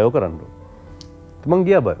 බයෝ කරන්න. මං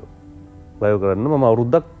ගියා බයෝ කරන්න මම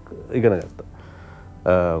අවුරුද්දක් ඉගෙන ගත්තා.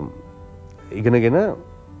 ඉගෙනගෙන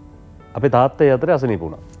අපේ තාත්තයි අතරේ අසනීප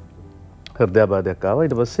වුණා. හෘදයාබාධයක් ආවා.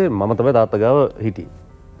 ඊට පස්සේ මම තමයි තාත්තා ගාව හිටියේ.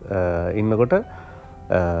 ඉන්නකොට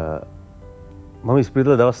මම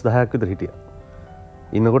ඉස්පිරිතාලේ දවස් 10ක් විතර හිටියා.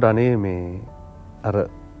 ඉන්නකොට අනේ මේ අර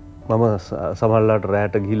මම සමහරලාට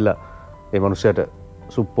රැයට ගිහිල්ලා ඒ මිනිහයාට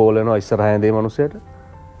සුප්පෝල එනවා ඉස්සරහා ඇඳේ මිනිහයාට.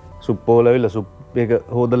 සුප්පෝල ඇවිල්ලා සුප් එක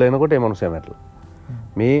හොදලා එනකොට ඒ මිනිහයා මැරලා.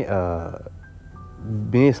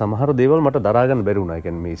 මේ සමහර දේවල් මට දරා ගන්න බැරි වුණා. ඒ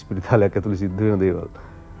කියන්නේ මේ ඉස්පිරිතාලයක් ඇතුලේ සිද්ධ වෙන දේවල්.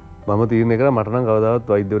 මම තීරණය කරා මට නම් කවදාවත්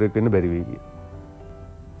වෛද්‍යවරයෙක් වෙන්න බැරි වෙයි කියලා.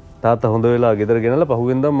 තාත්තා හොඳ වෙලා ගෙදර ගෙනලා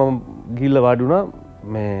පහුවෙන්දා මම ගිහිල්ලා වාඩි වුණා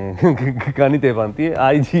මේ ගණිතේ පන්තියේ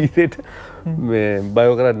ආයි ජීවිතේට මේ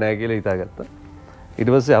බයෝ කරන්නේ නැහැ කියලා හිතාගත්තා. ඊට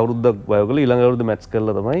පස්සේ අවුරුද්දක් බයෝ කළා. ඊළඟ අවුරුද්ද මැත්ස්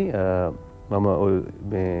කරලා තමයි මම ඔය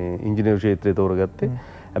මේ ඉංජිනේරු ක්ෂේත්‍රය තෝරගත්තේ.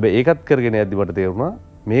 හැබැයි ඒකත් කරගෙන යද්දි මට තේරුණා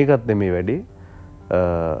මේකත් නෙමේ වැඩේ.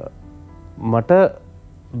 මට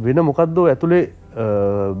වෙන මොකද්ද ඇතුලේ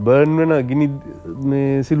බර්න් වෙන ගිනි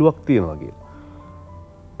මේ සිලුවක් තියෙනවා කියලා.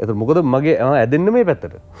 එතකොට මොකද මගේ ඇදෙන්න මේ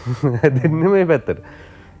පැත්තට. ඇදෙන්න මේ පැත්තට.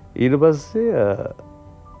 ඊට පස්සේ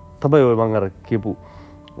තමයි ඔය මම අර කියපු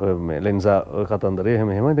ලෙන්සා කතන්දරේ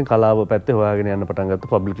එහෙම ඉතින් කලාව පැත්තේ හොයාගෙන යන්න පටන්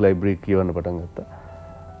ගත්තා. පබ්ලික් ලයිබ්‍රරි කියවන්න පටන් ගත්තා.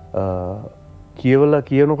 කියවලා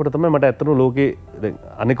කියනකොට තමයි මට ඇත්තටම ලෝකේ දැන්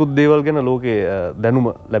අනිකුත් දේවල් ගැන ලෝකේ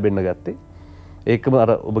දැනුම ලැබෙන්න ගත්තේ. ඒකම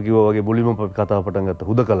අර ඔබ කිව්වා වගේ මුලින්ම කතාව පටන් ගත්ත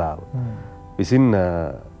හුදකලාව. විසින්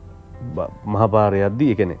මහපාරේ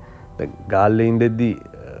යද්දී ඒ කියන්නේ දැන් ගාල්ලේ ඉඳෙද්දී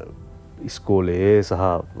ඉස්කෝලේ සහ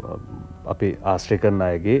අපේ ආශ්‍රය කරන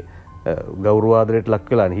අයගේ ගෞරවාදරයට ලක්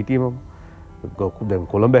වෙලා හිටියම දැන්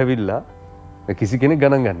කොළඹ ඇවිල්ලා කිසි කෙනෙක්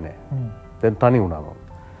ගණන් ගන්න නැහැ. දැන් තනි වුණා මම.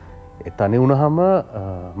 ඒ තනි වුණාම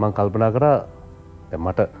මම කල්පනා කරා දැන්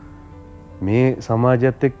මට මේ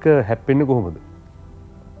සමාජයත් එක්ක හැප්පෙන්නේ කොහොමද?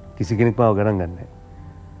 කිසි කෙනෙක් මාව ගණන් ගන්න නැහැ.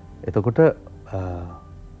 එතකොට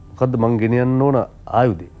මොකද්ද මං ගෙනියන්න ඕන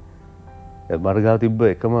ආයුධය? මර්ගාව තිබ්බ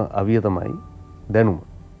එකම අවිය තමයි දැනුම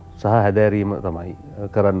සහ හැදෑරීම තමයි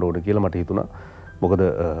කරන්න ඕන කියලා මට හිතුණා. මොකද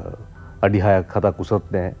අඩි 6ක් 7ක්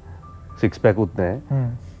උසත් නැහැ. 6 පැක් උත් නැහැ.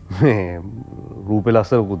 මේ රූපේ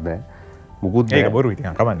ලස්සනකුත් නැහැ. මුකුත් ඒක බොරු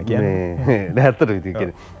ඉතින් කවන්නේ කියන්නේ. නෑ ඇත්තට ඉතින්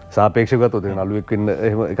කියන්නේ සාපේක්ෂව ගත්තොත් නළුවෙක් වෙන්න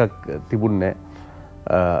එහෙම එකක් තිබුණේ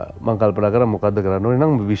නැහැ. මම කල්පනා කරා මොකද්ද කරන්න ඕනේ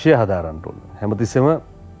නම් විෂය හදාරන්න ඕනේ. හැමතිස්සෙම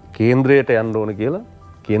කේන්ද්‍රයට යන්න ඕනේ කියලා.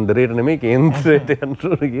 කේන්දරයට නෙමෙයි කේන්ද්‍රයට යන්න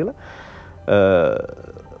ඕනේ කියලා.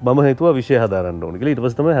 මම හිතුවා විෂය හදාරන්න ඕනේ කියලා. ඊට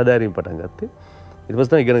පස්සේ තමයි හදාරීම පටන් ගත්තේ. ඊට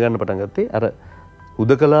පස්සේ තමයි ඉගෙන ගන්න පටන් ගත්තේ. අර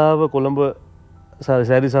හුදකලාව කොළඹ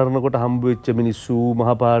සෑරි සරනකොට හම්බ වෙච්ච මිනිස්සු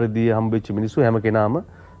මහපාරදී හම්බ වෙච්ච මිනිස්සු හැම කෙනාම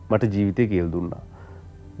මට ජීවිතේ කියලා දුන්නා.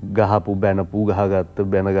 ගහපු බැනපු ගහගත්ත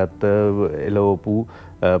බැනගත්ත එලවපු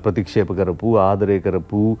ප්‍රතික්ෂේප කරපු ආදරය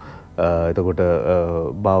කරපු එතකොට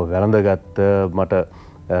බව වැළඳගත්ත මට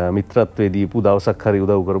මිත්‍රත්වයේ දීපු දවසක් හරි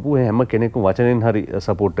උදව් කරපු හැම කෙනෙක්ම වචනෙන් හරි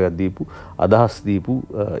සපෝට් එකක් දීපු අදහස් දීපු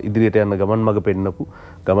ඉදිරියට යන්න ගමන් මඟ පෙන්නපු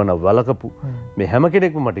ගමන වලකපු මේ හැම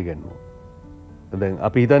කෙනෙක්ම මට ඉගෙනුවා. දැන්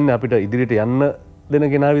අපි හිතන්නේ අපිට ඉදිරියට යන්න දෙන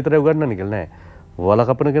කෙනා විතරයි උගන්වන්නේ කියලා නෑ.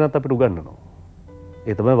 වලකපන කෙනාත් අපිට උගන්වනවා.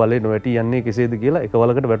 ඒ තමයි වලේ නොවැටි යන්නේ කෙසේද කියලා එක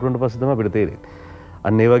වලකට වැටුණාට පස්සේ තමයි අපිට තේරෙන්නේ.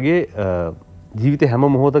 අන්න ඒ වගේ ජීවිතේ හැම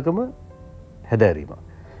මොහොතකම හැදෑරීම.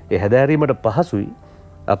 ඒ හැදෑරීමට පහසුයි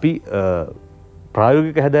අපි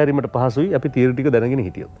ප්‍රායෝගික හැදෑරීමට පහසුයි අපි තියරිටික දැනගෙන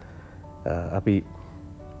හිටියොත්. අපි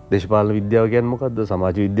දේශපාලන විද්‍යාව කියන්නේ මොකද්ද?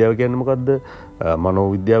 සමාජ විද්‍යාව කියන්නේ මොකද්ද? මනෝ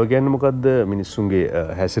විද්‍යාව කියන්නේ මොකද්ද? මිනිස්සුන්ගේ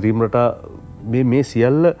හැසිරීම රටා මේ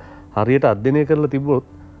සියල්ල හරියට අධ්‍යයනය කරලා තිබුණොත්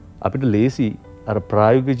අපිට ලේසි අර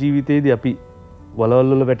ප්‍රායෝගික ජීවිතයේදී අපි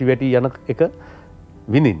වලවල් වල වැටි යන එක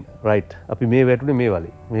විඳින්න. රයිට්. අපි මේ වැටුනේ මේ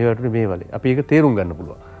වලේ. මේ වැටුනේ මේ වලේ. අපි ඒක තේරුම් ගන්න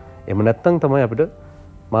පුළුවන්. එහෙම නැත්නම් තමයි අපිට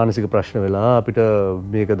මානසික ප්‍රශ්න වෙලා අපිට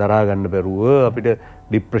මේක දරා ගන්න බැරුව අපිට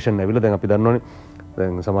ડિප්‍රෙෂන් ඇවිල්ලා දැන් අපි දන්නවනේ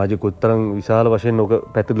දැන් සමාජයේ කොතරම් විශාල වශයෙන් ඔක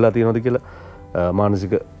පැතිරලා තියෙනවද කියලා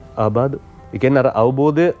මානසික ආබාධ. ඒ කියන්නේ අර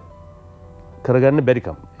අවබෝධය කරගන්න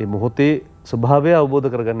බැරිකම. ඒ මොහොතේ ස්වභාවය අවබෝධ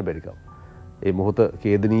කරගන්න බැරිකම. ඒ මොහොත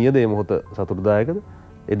ඛේදනීයද? ඒ මොහොත සතුටුදායකද?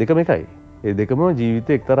 ඒ දෙකම එකයි. ඒ දෙකම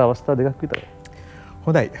ජීවිතේ එක්තරා අවස්ථා දෙකක් විතරයි.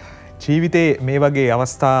 හොඳයි. ජීවිතේ මේ වගේ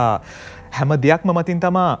අවස්ථා හැම දෙයක්ම මතින්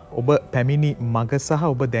තමා ඔබ පැමිණි මග සහ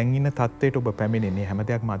ඔබ දැන් ඉන්න තත්ත්වයට ඔබ පැමිණෙන්නේ. හැම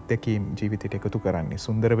දෙයක්ම අත්දැකීම් ජීවිතයට එකතු කරන්නේ.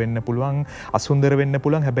 සුන්දර වෙන්න පුළුවන්, අසුන්දර වෙන්න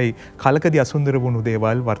පුළුවන්. හැබැයි කලකදී අසුන්දර වුණු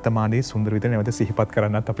දේවල් වර්තමානයේ සුන්දර විදිහට නැවත සිහිපත්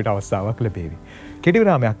කරන්නත් අපිට අවස්ථාවක් ලැබේවි. කෙටි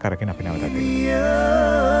විරාමයක් අරගෙන අපි නැවතත් එමු.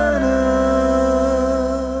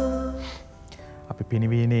 අපි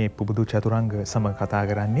පිනිවියනේ පුබුදු චතුරංග සමග කතා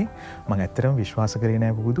කරන්නේ. මම ඇත්තටම විශ්වාස කරේ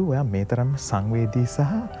නෑ පුබුදු ඔයා මේ තරම් සංවේදී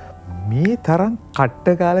සහ මේ තරම්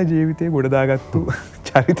කට්ටකාල ජීවිතය ගොඩදාගත්තු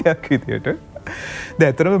චරිතයක් විදියට. දැන්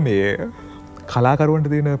ඇත්තටම මේ කලාකරුවන්ට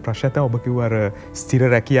තියෙන ප්‍රශ්නය තමයි ඔබ කිව්ව අර ස්ථිර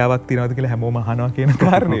රැකියාවක් තියනවාද කියලා හැමෝම අහනවා කියන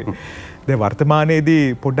කාරණේ. දැන් වර්තමානයේදී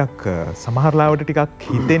පොඩ්ඩක් සමහර ලාවට ටිකක්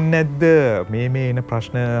හිතෙන්නේ නැද්ද මේ එන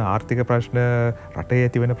ප්‍රශ්න ආර්ථික ප්‍රශ්න රටේ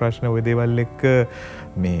ඇතිවෙන ප්‍රශ්න ඔය දේවල් එක්ක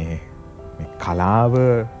මේ කලාව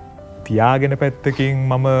තියාගෙන පැත්තකින්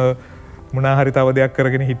මම මොනාහරි තව දෙයක්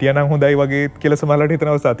කරගෙන හිටියනම් හොඳයි වගේ කියලා සමහරවිට හිතන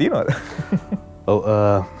අවස්ථා තියෙනවද? ඔව්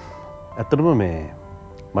ඇත්තටම මේ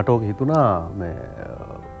මට ඔක හිතුණා මේ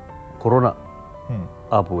කොරෝනා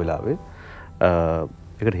ආපු වෙලාවේ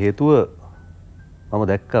ඒකට හේතුව මම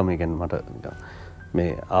දැක්කා මේ කියන්නේ මට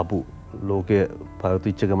මේ ආපු ලෝකයේ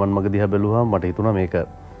පවතිච්ච ගමන් මග දිහා බැලුවාම මට හිතුණා මේක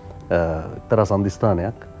එක්තරා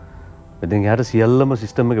සම්දිස්ථානයක්. ඉතින් එහාට සියල්ලම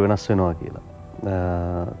සිස්ටම් එක වෙනස් වෙනවා කියලා.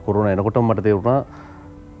 කොරෝනා එනකොටම මට තේරුණා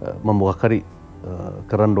මම මොකක් හරි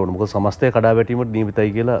කරන්න ඕන. මොකද සමස්තය කඩා වැටීමට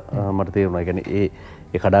නියමිතයි කියලා මට තේරුණා. ඒ කියන්නේ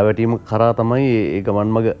ඒ කඩා වැටීම කරා තමයි ඒ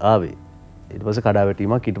ගමන් මග ආවේ. ඊට පස්සේ කඩා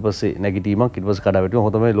වැටීමක්, ඊට පස්සේ නැගිටීමක්, ඊට පස්සේ කඩා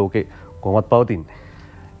වැටීම තමයි ලෝකේ කොහොමත් පවතින්නේ.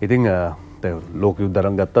 ඉතින් දැන් ලෝක යුද්ධ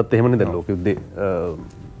අරන් ගත්තත් එහෙමනේ. දැන් ලෝක යුද්ධේ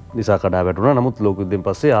නිසා කඩා වැටුණා. නමුත් ලෝක යුද්ධෙන්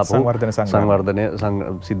පස්සේ ආපහු සංවර්ධනය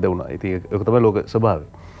සිද්ධ වුණා. ඉතින් ඒක තමයි ලෝක ස්වභාවය.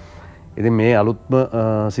 ඉතින් මේ අලුත්ම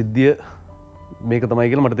සිද්ධිය මේක තමයි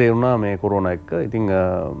කියලා මට තේරුණා මේ කොරෝනා එක්ක. ඉතින්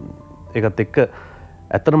ඒකත් එක්ක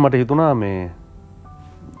ඇත්තටම මට හිතුණා මේ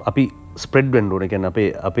අපි ස්ප්‍රෙඩ් වෙන්න ඕනේ.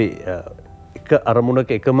 කියන්නේ අපේ එක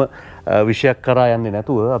අරමුණක එකම විෂයක් කරා යන්නේ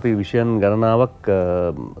නැතුව අපි විෂයන් ගණනාවක්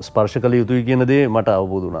ස්පර්ශ කළ යුතුයි කියන දේ මට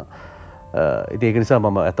අවබෝධ වුණා. ඉතින් ඒක නිසා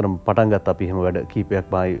මම ඇත්තටම පටන් ගත්තා අපි එහෙම වැඩ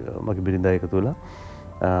කීපයක් මගේ බිරිඳා එකතු වෙලා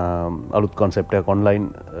අලුත් කොන්සෙප්ට් එකක් ඔන්ලයින්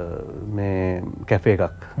මේ කැෆේ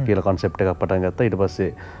එකක් කියලා කොන්සෙප්ට් එකක් පටන් ගත්තා. ඊට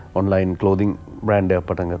පස්සේ ඔන්ලයින් ක්ලෝදින් බ්‍රෑන්ඩ් එකක්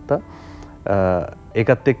පටන් ගත්තා.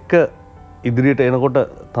 ඒකත් එක්ක ඉදිරියට එනකොට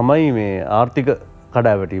තමයි මේ ආර්ථික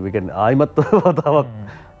කඩාවැටීම. ඒ කියන්නේ ආයිමත් වතාවක්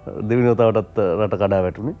දෙවෙනි වතාවටත් රට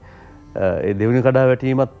කඩාවැටුනේ. ඒ දෙවෙනි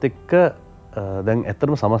කඩාවැටීමත් එක්ක දැන්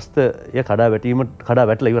ඇත්තටම සමස්තය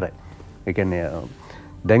කඩාවැටලා ඉවරයි. ඒ කියන්නේ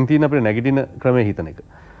දැන් තියෙන අපේ නැගිටින ක්‍රමයේ හිතන එක.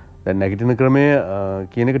 දැන් නැගිටින ක්‍රමය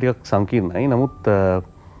කියන එක ටිකක් සංකීර්ණයි. නමුත්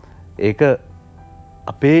ඒක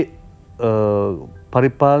අපේ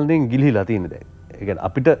පරිපාලනයෙන් ගිලිහිලා තියෙන දැන්. ඒ කියන්නේ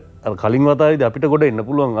අපිට කලින් වතාවේදී අපිට ගොඩ එන්න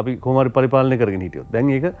පුළුවන් අපි කොහොම හරි පරිපාලනය කරගෙන හිටියොත්.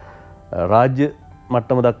 දැන් ඒක රාජ්‍ය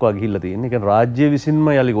මට්ටම දක්වා ගිහිල්ලා තියෙන්නේ. ඒ කියන්නේ රාජ්‍ය විසින්ම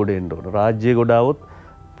යලි ගොඩ එන්න ඕන. රාජ්‍ය ගොඩාවොත්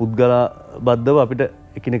පුද්ගල බද්ධව අපිට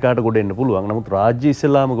එකිනෙකාට ගොඩ එන්න පුළුවන්. නමුත් රාජ්‍ය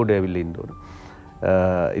ඉස්සෙල්ලාම ගොඩ ඇවිල්ලා ඉන්න ඕන.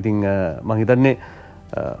 ඉතින් මම හිතන්නේ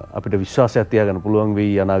අපිට විශ්වාසයක් තියාගන්න පුළුවන්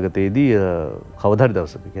වෙයි අනාගතයේදී කවදා හරි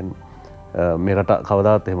දවසක. ඒ කියන්නේ මේ රට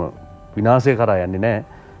කවදාත් එහෙම විනාශය කරා යන්නේ නැහැ.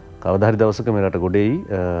 කවදා හරි දවසක මේ රට ගොඩේයි.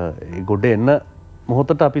 ඒ ගොඩ එන්න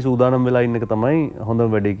මොහොතට අපි සූදානම් වෙලා ඉන්න එක තමයි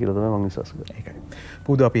හොඳම වැඩේ කියලා තමයි මම විශ්වාස කරන්නේ. ඒකයි.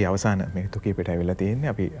 පුදු අපි අවසාන මිනිත්තු කිහිපයට ඇවිල්ලා තියෙන්නේ.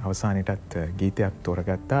 අපි අවසානෙටත් ගීතයක්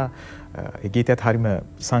තෝරගත්තා. ඒ ගීතයත් හරිම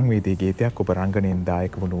සංවේදී ගීතයක්. ඔබ රංගනයෙන්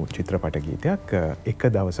දායක වුණු චිත්‍රපට ගීතයක් එක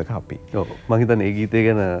දවසක අපි. ඔව් මම හිතන්නේ ඒ ගීතය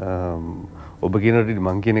ගැන ඔබ කියනට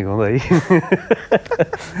මං කියන එක හොඳයි.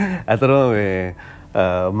 ඇතරම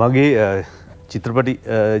මගේ චිත්‍රපටි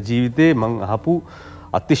ජීවිතේ මං අහපු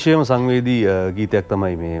අතිශයම සංවේදී ගීතයක්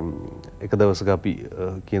තමයි මේ එක දවසක අපි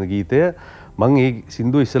කියන ගීතය. මං ඒ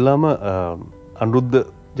සින්දුව ඉස්සෙල්ලාම අනුරුද්ධ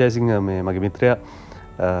ජයසිංහ මගේ මිත්‍රයා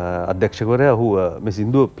අධ්‍යක්ෂකවරයා ඔහු මේ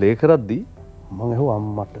සින්දුව ප්ලේ කරද්දී මං ඇහුවා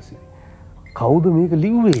අම්මට සිරි කවුද මේක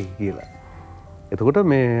ලිව්වේ කියලා. එතකොට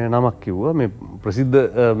මේ නමක් කිව්වා මේ ප්‍රසිද්ධ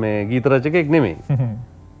මේ ගීත රචකයෙක් නෙමෙයි.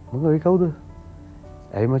 මම ඒ කවුද?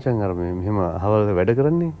 ඇයි මචං අර මෙහෙම අහවල් වැඩ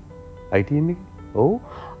කරන්නේ ITN එකේ? ඔව්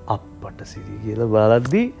අප්පට සිරි කියලා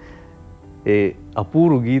බලද්දී ඒ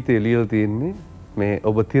අපූර්ව ගීතය ලියලා තියෙන්නේ මේ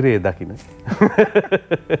ඔබ තිරේ දකින්න.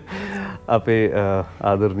 අපේ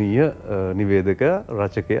ආදරණීය නිවේදක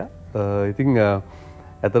රචකයා. ඉතින්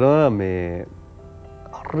ඇත්තටම මේ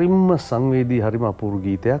හරිම සංවේදී හරිම අපූර්ව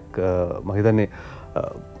ගීතයක්. මම හිතන්නේ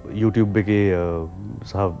YouTube එකේ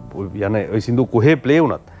සහ යන ওই සින්දු කොහේ ප්ලේ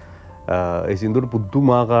වුණත් ඒ සින්දුවට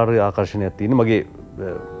පුදුමාකාර ආකර්ෂණයක් තියෙන. මගේ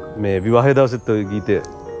මේ විවාහය දවසෙත් ওই ගීතය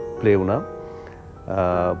ප්ලේ වුණා.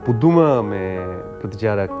 පුදුම මේ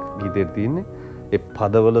ප්‍රතිචාරයක් ගීතයට තියෙන්නේ. ඒ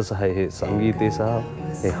පදවල සහ ඒ සංගීතය සහ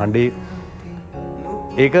ඒ හඬේ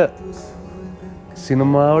ඒක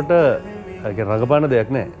සිනමාවට රඟපාන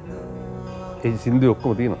දෙයක් නෑ. ඒ සින්දුවේ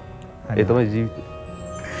ඔක්කොම තියෙනවා. ඒ තමයි ජීවිතය.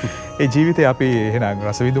 ඒ ජීවිතේ අපි එහෙනම්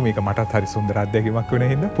රසවිඳු මේක මටත් හරි සුන්දර අත්දැකීමක් වෙන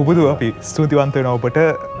හින්දා පුබුදු අපි ස්තුතිවන්ත වෙනවා ඔබට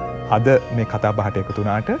අද මේ කතා බහට එකතු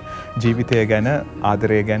වුණාට ජීවිතය ගැන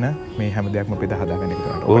ආදරය ගැන මේ හැම දෙයක්ම බෙදා හදාගන්න එකතු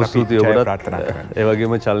වුණාට බොහොම ස්තුතියි ඔබට ප්‍රාර්ථනා කරනවා. ඒ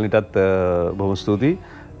වගේම චල්නිටත් බොහොම ස්තුතියි.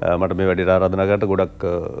 මට මේ වැඩේට ආරාධනා කරලා ගොඩක්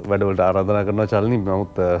වැඩවලට ආරාධනා කරනවා චල්නි.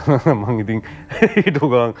 නමුත් මම ඉතින් ඊට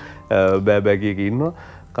ගමන් බෑ කීක ඉන්නවා.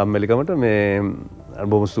 කම්මැලිකමට මේ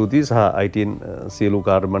බොහොම ස්තුතියි සහ ITN සියලු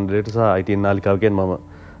කාර්ය මණ්ඩලයට සහ ITN නාලිකාව කියන්නේ මම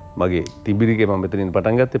මගේ තිබිරිගේ මම මෙතනින්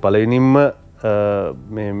පටන් ගත්තේ පළවෙනිම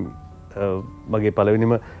මේ මගේ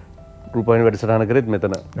පළවෙනිම රූපවාහිනී වැඩසටහන කරෙත්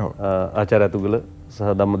මෙතන ආචාර්ය අතුගල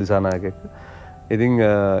සහ ධම්මදිසානායක එක්ක. ඉතින්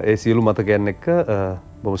ඒ සියලු මතකයන් එක්ක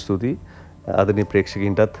බොහොම ස්තුතියි. ආදරණීය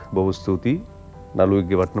ප්‍රේක්ෂකින්ටත් බොහොම ස්තුතියි.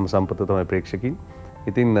 නළුවෙක්ගේ වටිනම සම්පත තමයි ප්‍රේක්ෂකින්.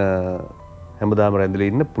 ඉතින් හැමදාම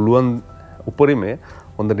රැඳිලා ඉන්න පුළුවන් උපරිමය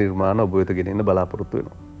හොඳ නිර්මාණ ඔබ වෙත ගෙන එන්න බලාපොරොත්තු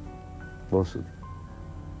වෙනවා. බොහොම ස්තුතියි.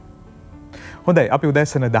 හොඳයි අපි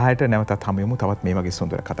උදැසන 10ට නැවතත් හමු වෙමු තවත් මේ වගේ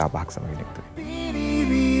සුන්දර කතා බහක් සමගින් එකතු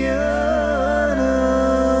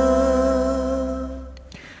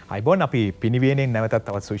අයිබෝන් අපි පිනිවියනෙන් නැවතත්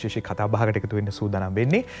තවත් සුවිශේෂී කතා බහකට එකතු වෙන්න සූදානම්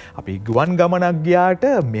වෙන්නේ. අපි ගුවන් ගමනක් ගියාට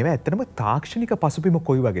මේවා ඇත්තටම තාක්ෂණික පසුබිම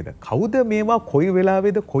කොයි වගේද? කවුද මේවා කොයි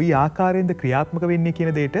වෙලාවේද කොයි ආකාරයෙන්ද ක්‍රියාත්මක වෙන්නේ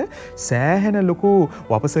කියන දෙයට සෑහෙන ලොකු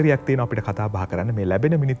වපසරියක් තියෙනවා අපිට කතා බහ කරන්න. මේ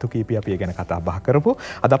ලැබෙන මිනිත්තු කීපය අපි ඒ ගැන කතා බහ කරපු.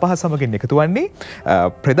 අද අපහ සමගින් එකතු වන්නේ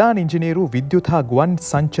ප්‍රධාන ඉංජිනේරු විද්‍යුත් හා ගුවන්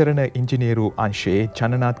සංචරණ ඉංජිනේරු අංශයේ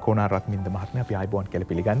ජනනාත් කෝනාරත්මින්ද මහත්මයා අපි අයිබෝන්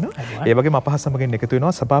කියලා පිළිගන්නවා. ඒ වගේම අපහ සමගින් එකතු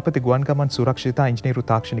වෙනවා සභාපති ගුවන් ගමන් සුරක්ෂිතා ඉංජිනේරු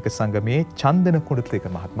තාක්ෂණික සාමාන්‍යක සංගමේ චන්දන කුණුත්ලික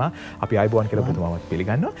මහත්මයා අපි ආයුබෝවන් කියලා ඔබතුමාවත්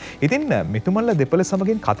පිළිගන්නවා. ඉතින් මෙතුමන්ලා දෙපළ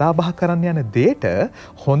සමගින් කතා බහ කරන්න යන දෙයට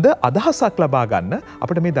හොඳ අදහසක් ලබා ගන්න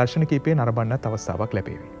අපිට මේ දර්ශන කීපය නරඹන්නත් අවස්ථාවක්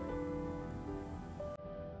ලැබේවි.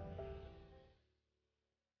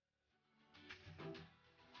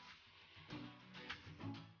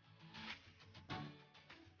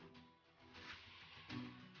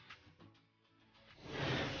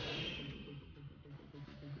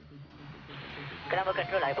 Colombo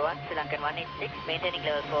Control, IBO1, Sri Lankan 186, maintaining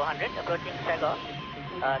level 400, approaching Sago,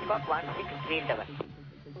 squawk 1637.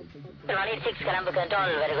 186, Colombo Control,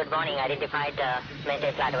 very good morning, identified,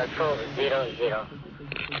 maintain flight level 400. 72,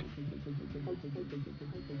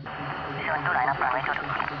 line up runway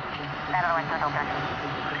 22. Narrow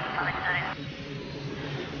 12,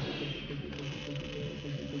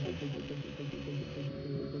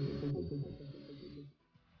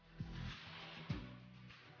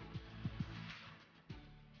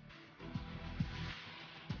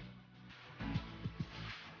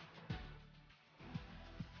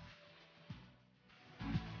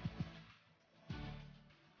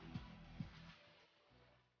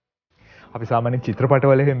 අපි සාමාන්‍ය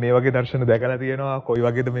චිත්‍රපටවල මේ වගේ දර්ශන දැකලා තියෙනවා කොයි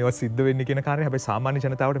වගේද මේවා සිද්ධ වෙන්නේ කියන කාරණේ. හැබැයි සාමාන්‍ය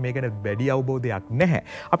ජනතාවට මේක ගැන වැඩි අවබෝධයක් නැහැ.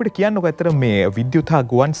 අපිට කියන්නකෝ ඇත්තට මේ විද්‍යුත් හා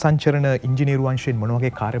ගුවන් සංචරණ ඉංජිනේරු අංශයෙන් මොන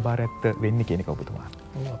වගේ කාර්යභාරයක්ද වෙන්නේ කියන එක ඔබතුමා.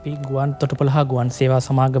 අපි ගුවන් තොටුපළ හා ගුවන් සේවා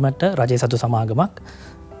සමාගමට රජයේ සතු සමාගමක්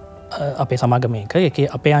අපේ සමාගමයක ඒකේ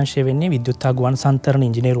අපේ අංශය වෙන්නේ විද්‍යුත් හා ගුවන් සංචරණ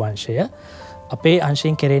ඉංජිනේරු අංශය. අපේ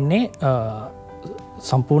අංශයෙන් කෙරෙන්නේ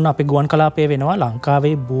සම්පූර්ණ අපේ ගුවන් කලාපය වෙනවා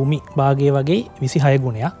ලංකාවේ භූමි භාගය වගේ 26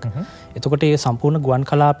 ගුණයක්. එතකොට ඒ සම්පූර්ණ ගුවන්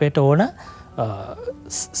කලාපයට ඕන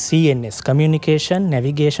CNS Communication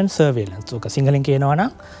Navigation Surveillance ඔක සිංහලෙන් කියනවා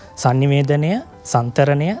නම් සංනිවේදනය,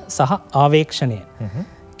 සංතරණය සහ ආවේක්ෂණය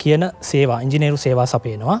කියන සේවා ඉංජිනේරු සේවා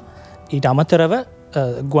සපයනවා. ඊට අමතරව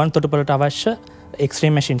ගුවන් තොටුපළට අවශ්‍ය X-ray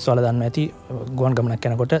machines වල දන්නවා ඇති ගුවන් ගමනක්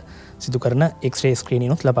යනකොට සිදු කරන X-ray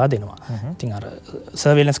screening උත් ලබා දෙනවා. ඉතින් අර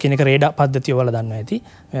surveillance කියන එක රේඩාර් පද්ධතිය වල දන්නවා ඇති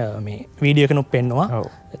මේ වීඩියෝ එකනුත් පෙන්නවා.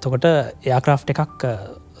 එතකොට එයාක්‍රාෆ්ට් එකක්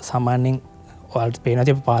සාමාන්‍යයෙන් ඔයාලට පේනවා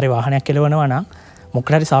තිය පාරේ වාහනයක් එලවනවා නම්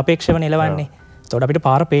මොකද හරි සාපේක්ෂව නෙලවන්නේ. එතකොට අපිට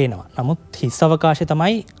පාර පේනවා. නමුත් හිස් අවකාශය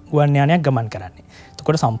තමයි ගුවන් යානයක් ගමන් කරන්නේ.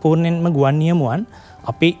 එතකොට සම්පූර්ණයෙන්ම ගුවන් නියමුවන්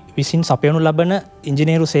අපි විසින් සපයනු ලබන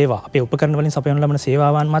ඉංජිනේරු සේවා අපේ උපකරණ වලින් සපයනු ලබන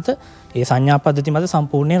සේවාවන් මත ඒ සංඥා පද්ධති මත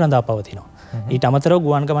සම්පූර්ණයෙන් රඳා පවතිනවා. ඊට අමතරව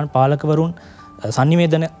ගුවන් ගමන් පාලකවරුන්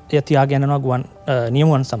සංනිවේදනය තියාගෙන යනවා ගුවන්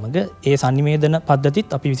නියමුවන් සමග ඒ සංනිවේදන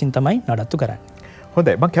පද්ධතිත් අපි විසින් තමයි නඩත්තු කරන්නේ.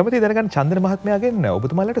 හොඳයි මම කැමතියි දැනගන්න චන්දන මහත්මයාගෙන්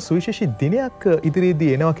ඔබතුමාලට සුවිශේෂී දිනයක් ඉදිරියේදී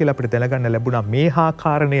එනවා කියලා අපිට දැනගන්න ලැබුණා මේ හා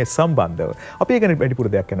කාරණය සම්බන්ධව. අපි ඒක ගැන වැඩිපුර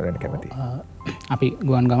දෙයක් කියන්න දැන කැමතියි. අපි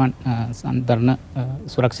ගුවන් ගමන් සංතරණ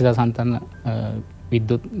සුරක්ෂිත සංතරණ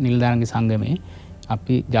විද්‍යුත් නිලධාරීන්ගේ සංගමේ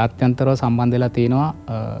අපි ජාත්‍යන්තරව සම්බන්ධ වෙලා තියෙනවා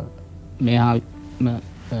මේ හා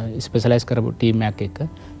ස්පෙෂලායිස් කරපු ටීම් එකක් එක්ක.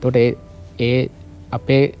 එතකොට ඒ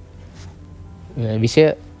අපේ විෂය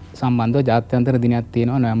සම්බන්ධව ජාත්‍යන්තර දිනයක්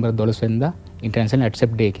තියෙනවා නොවැම්බර් 12 වෙනිදා International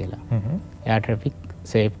Accept Day කියලා. Air Traffic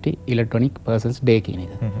Safety Electronic Persons Day කියන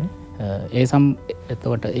එක.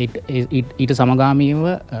 එතකොට ඊට සමගාමීව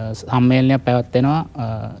සම්මේලනයක් පැවැත්වෙනවා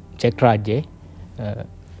චෙක් රාජ්‍යයේ.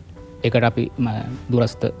 ඒකට අපි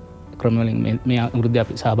දුරස්ථ ක්‍රම වලින් මේ අවුරුද්දේ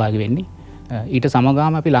අපි සහභාගී වෙන්නේ. ඊට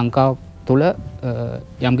සමගාම අපි ලංකාව තුළ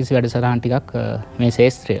යම්කිසි වැඩසටහන් ටිකක් මේ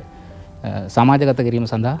ශාස්ත්‍රය සමාජගත කිරීම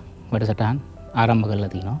සඳහා වැඩසටහන් ආරම්භ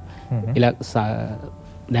කරලා තිනවා.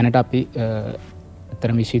 දැනට අපි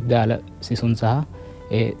අතර විශ්වවිද්‍යාල සිසුන් සහ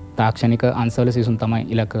ඒ තාක්ෂණික අංශවල සිසුන් තමයි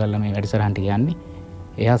ඉලක්ක කරලා මේ වැඩසටහනට යන්නේ.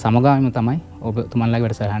 එයා සමගාමීව තමයි ඔබතුමන්ලාගේ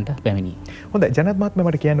වැඩසටහනට පැමිණෙන්නේ. හොඳයි ජනත් මහත්මයා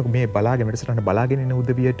මට කියන්නකෝ මේ බලාගෙන වැඩසටහන බලාගෙන ඉන්න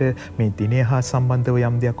උදවියට මේ දිනය හා සම්බන්ධව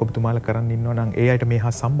යම් දෙයක් ඔබතුමාලා කරන්න ඉන්නවා නම් ඒ අයට මේ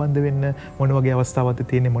හා සම්බන්ධ වෙන්න මොන වගේ අවස්ථාවක්ද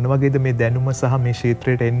තියෙන්නේ මොන වගේද මේ දැනුම සහ මේ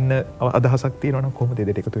ක්ෂේත්‍රයට එන්න අදහසක් තියෙනවා නම් කොහොමද ඒ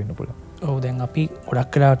දෙයට එකතු වෙන්න පුළුවන්? ඔව් දැන් අපි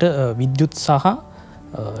ගොඩක් වෙලාවට විද්‍යුත් සහ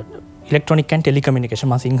ඉලෙක්ට්‍රොනික් ඇන්ඩ් ටෙලිකමියුනිකේෂන්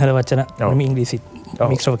මම සිංහල වචන ඉංග්‍රීසි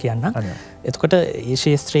මික්ස්ව කියන්න. එතකොට ඒ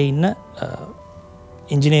ක්ෂේත්‍රයේ ඉන්න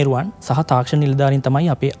ඉංජිනේරුවන් සහ තාක්ෂණ නිලධාරීන් තමයි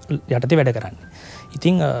අපේ යටතේ වැඩ කරන්නේ.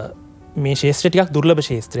 ඉතින් මේ ක්ෂේත්‍රය ටිකක් දුර්ලභ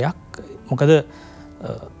ක්ෂේත්‍රයක්. මොකද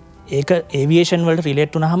ඒක ඒවියේෂන් වලට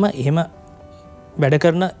රිලේට් වුණාම එහෙම වැඩ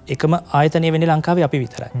කරන එකම ආයතනය වෙන්නේ ලංකාවේ අපි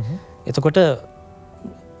විතරයි. එතකොට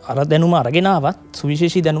අර දැනුම අරගෙන ආවත්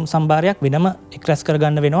සුවිශේෂී දැනුම් සම්භාරයක් වෙනම එක් රැස්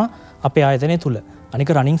කරගන්න වෙනවා අපේ ආයතනය තුල. අනික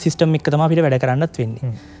රනින් සිස්ටම් එක තමයි අපිට වැඩ කරන්නත්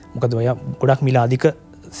වෙන්නේ. මොකද ඔය ගොඩක් මිල අධික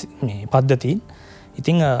මේ පද්ධතීන්.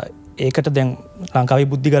 ඉතින් ඒකට දැන් ලංකාවේ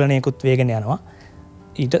බුද්ධි ගලණයකුත් වේගෙන යනවා.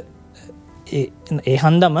 ඊට ඒ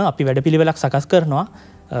හන්දම අපි වැඩපිළිවෙලක් සකස් කරනවා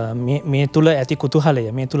මේ තුල ඇති කුතුහලය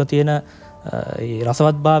මේ තුල තියෙන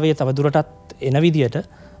රසවත්භාවය තවදුරටත් එන විදියට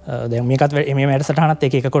දැන් මේකත් මේ වැඩසටහනත්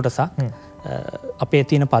එක කොටසක් අපේ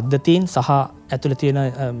තියෙන පද්ධතීන් සහ ඇතුළේ තියෙන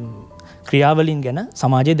ක්‍රියාවලින් ගැන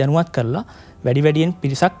සමාජය දැනුවත් කරලා වැඩියෙන්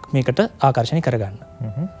පිරිසක් මේකට ආකර්ෂණය කරගන්න.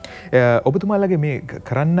 ඔබතුමාලගේ මේ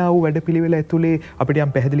කරන්නා වූ වැඩපිළිවෙල ඇතුලේ අපිට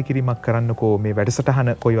යම් පැහැදිලි කිරීමක් කරන්නකෝ මේ වැඩසටහන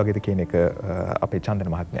කොයි වගේද කියන එක අපේ චන්දන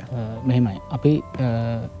මහත්මයා. මෙහෙමයි. අපි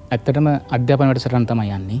ඇත්තටම අධ්‍යාපන වැඩසටහන තමයි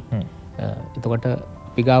යන්නේ. එතකොට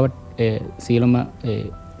අපි ගාවට සියලුම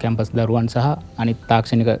කැම්පස් දරුවන් සහ අනිත්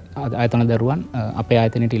තාක්ෂණික ආයතන දරුවන් අපේ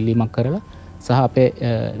ආයතනයට ඉල්ලීමක් කරලා සහ අපේ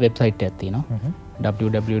වෙබ්සයිට් එකක් තියෙනවා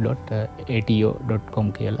www.ato.com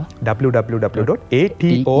කියලා www.ato.com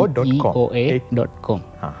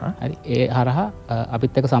හරි ඒ හරහා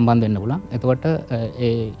අපිත් එක්ක සම්බන්ධ වෙන්න පුළුවන්. එතකොට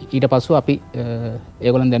ඊට පස්සෙ අපි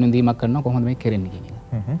ඒගොල්ලන් දැනුම් දීමක් කරනවා කොහොමද මේක කරන්නේ කියන එක.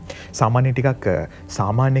 සාමාන්‍ය ටිකක්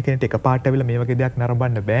සාමාන්‍ය කෙනෙක්ට එකපාරට ඇවිල්ලා මේ වගේ දෙයක්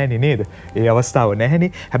නරඹන්න බෑනේ නේද? ඒ අවස්ථාව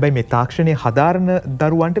නැහැනේ. හැබැයි මේ තාක්ෂණයේ හදාරන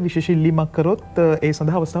දරුවන්ට විශේෂ ඉල්ලීමක් කරොත් ඒ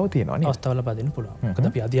සඳහා අවස්ථාව තියෙනවා නේ. අවස්ථාව ලබා දෙන්න පුළුවන්. මොකද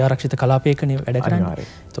අපි අධ්‍යාරක්ෂිත කලාපයකනේ වැඩ කරන්නේ.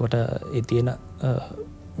 එතකොට ඒ තියෙන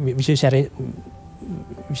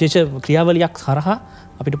විශේෂ ක්‍රියාවලියක් හරහා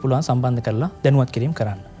අපිට පුළුවන් සම්බන්ධ කරලා දැනුවත් කිරීම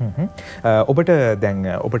කරන්න. ඔබට දැන්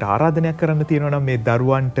ඔබට ආරාධනයක් කරන්න තියෙනවා නම් මේ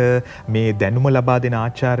දරුවන්ට මේ දැනුම ලබා දෙන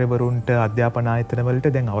ආචාර්යවරුන්ට අධ්‍යාපන ආයතන වලට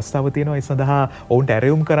දැන් අවස්ථාව තියෙනවා ඒ සඳහා ඔවුන්ට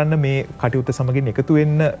ඇරයුම් කරන්න මේ කටයුත්ත සමගින් එකතු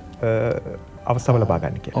වෙන්න අවස්ථාව ලබා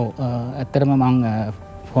ගන්න කියලා. ඔව් ඇත්තටම මම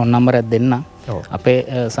ෆෝන් නම්බර් එකක් දෙන්න. අපේ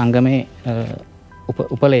සංගමේ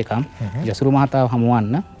උපලේකම් යසුරු මහතාව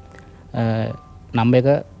හමුවන්න නම්බර එක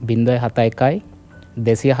 071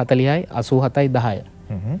 240යි 87යි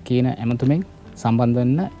 10 කියන ඇමතුමෙන් සම්බන්ධ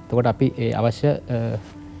වෙන්න. එතකොට අපි ඒ අවශ්‍ය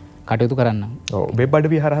කටයුතු කරන්න. ඔව් වෙබ්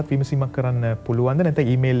අඩවිය හරහා විමසීමක් කරන්න පුළුවන්ද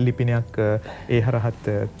නැත්නම් ඊමේල් ලිපිනයක් ඒ හරහත්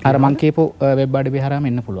අර මං කියපු වෙබ් අඩවිය හරහාම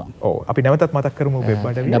එන්න පුළුවන්. ඔව් අපි නැවතත් මතක් කරමු වෙබ්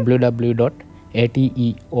අඩවිය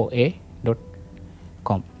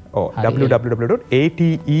www.ateoa.com. ඔව්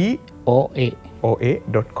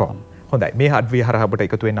www.ateoa.com. හොඳයි මේ අඩවිය හරහා ඔබට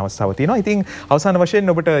එකතු වෙන්න අවස්ථාව තියෙනවා. ඉතින් අවසාන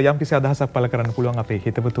වශයෙන් ඔබට යම්කිසි අදහසක් පළ කරන්න පුළුවන් අපේ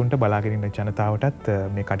හිතවතුන්ට බලාගෙන ඉන්න ජනතාවටත්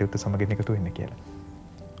මේ කටයුත්ත සමගින් එකතු වෙන්න කියලා.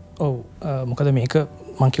 ඔව් මොකද මේක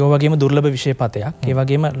මම කිව්වා වගේම දුර්ලභ විෂය පතයක්. ඒ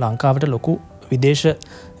වගේම ලංකාවට ලොකු විදේශ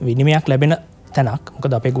විනිමයක් ලැබෙන තැනක්.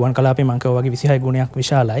 මොකද අපේ ගුවන් කලාපේ මම කිව්වා වගේ 26 ගුණයක්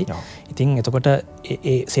විශාලයි. ඉතින් එතකොට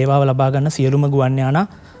ඒ සේවාව ලබා ගන්න සියලුම ගුවන් යානා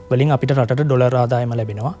වලින් අපිට රටට ඩොලර් ආදායම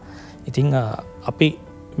ලැබෙනවා. ඉතින් අපි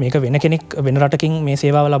මේක වෙන කෙනෙක් වෙන රටකින් මේ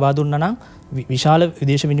සේවාව ලබා දුන්නා නම් විශාල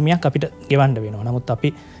විදේශ විනිමයක් අපිට ගෙවන්න වෙනවා. නමුත් අපි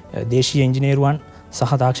දේශීය ඉංජිනේරුවන්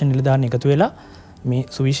සහ තාක්ෂණ නිලධාරීන් එකතු වෙලා මේ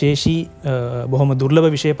සුවිශේෂී බොහොම දුර්ලභ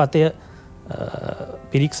විෂය පතය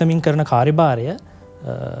පිරික්සමින් කරන කාර්යභාරය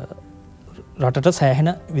රටට සෑහෙන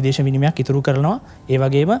විදේශ විනිමයක් ඉතුරු කරනවා. ඒ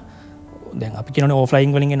වගේම දැන් අපි කියනනේ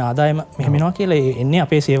ඕෆ්ලයින් වලින් එන ආදායම මෙහෙම වෙනවා කියලා. ඒ එන්නේ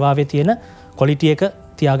අපේ සේවාවේ තියෙන ක්වොලිටි එක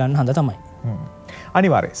තියාගන්න හඳ තමයි.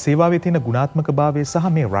 අනිවාර්යයෙන් සේවාවේ තියෙන ගුණාත්මක භාවය සහ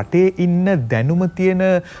මේ රටේ ඉන්න දැනුම තියෙන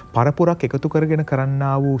පරපුරක් එකතු කරගෙන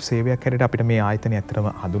කරන්නා වූ සේවයක් හැටියට අපිට මේ ආයතනය ඇත්තටම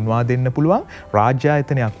හඳුන්වා දෙන්න පුළුවන්. රාජ්‍ය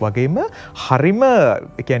ආයතනයක් වගේම හරිම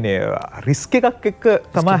ඒ කියන්නේ රිස්ක් එකක් එක්ක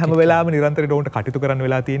තමයි හැම වෙලාවෙම නිරන්තරයෙන් උන්ට කටයුතු කරන්න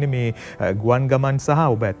වෙලා තියෙන්නේ මේ ගුවන් ගමන් සහ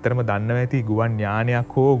ඔබ ඇත්තටම දන්නවා ඇති ගුවන් යානයක්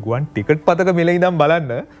හෝ ගුවන් ටිකට් පතක මිල ඉඳන් බලන්න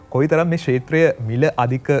කොයිතරම් මේ ක්ෂේත්‍රය මිල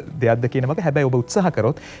අධික දෙයක්ද කියන එක. හැබැයි ඔබ උත්සාහ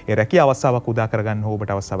කරොත් ඒ රැකිය අවස්ථාවක් උදා කරගන්න හෝ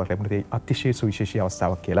ඔබට අවස්ථාවක් ලැබුණොත් ඒ අතිශය සුවිශේෂී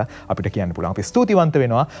අවස්ථාවක් කියලා අපිට කියන්න පුළුවන්. අපි ස්තුතිවන්ත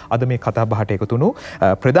වෙනවා අද මේ කතා බහට එකතු වුණු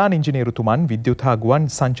ප්‍රධාන ඉංජිනේරුතුමන් විද්‍යුත් හා ගුවන්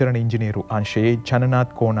සංචරණ ඉංජිනේරු අංශයේ ජනනාත්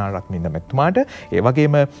කෝනාරත්න මැතිතුමාට, ඒ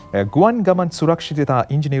වගේම ගුවන් ගමන් සුරක්ෂිතතා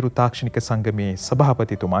ඉංජිනේරු තාක්ෂණික සංගමේ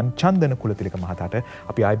සභාපතිතුමන් චන්දන කුලතිලක මහතාට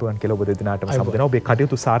අපි ආයුබෝවන් කියලා ඔබ දෙදෙනාටම සමු දෙනවා. ඔබේ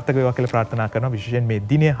කටයුතු සාර්ථක වේවා කියලා ප්‍රාර්ථනා කරනවා. විශේෂයෙන් මේ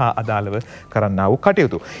දිනය හා අදාළව කරන්නා වූ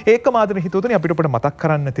කටයුතු. ඒකම ආදරණීය හිතවතුනි අපිට ඔබට මතක්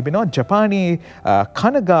කරන්න තිබෙනවා ජපානයේ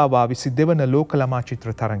කනගාවා 22 වන ලෝක ළමා චිත්‍ර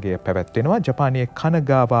තරඟය පැවැත්වෙනවා. ජපානයේ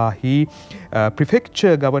කනගාවාහි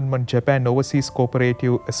ප්‍රිෆෙක්චර් government Japan overseas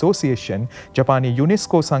කෝපරේටිව් association ජපානයේ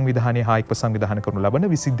UNESCO සංවිධානයේ හා එක්ව සංවිධානය කරනු ලබන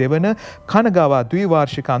 22 වන කනගාවා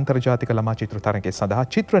ද්විවාර්ෂික අන්තර්ජාතික ළමා චිත්‍ර තරඟය සඳහා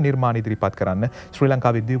චිත්‍ර නිර්මාණ ඉදිරිපත් කරන්න ශ්‍රී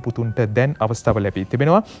ලංකාවේ දිව්පුතුන්ට දැන් අවස්ථාව ලැබී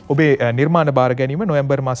තිබෙනවා. ඔබේ නිර්මාණ බාර ගැනීම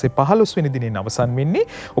නොවැම්බර් මාසයේ 15 වෙනි දිනෙන් අවසන් වෙන්නේ.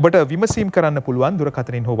 ඔබට විමසීම් කරන්න පුළුවන්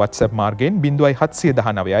දුරකථනින් හෝ WhatsApp මාර්ගයෙන්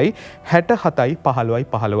 0719යි 67යි 15යි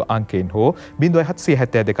 15 අංකයෙන් හෝ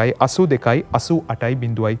 0772යි 82යි 88යි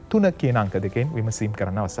 03 කියන අංක දෙකෙන් විමසීම්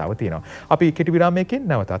කරන්න අවස්ථාව තියෙනවා. අපි කෙටි විරාමයකින්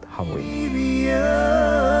නැවතත් හමු වෙමු.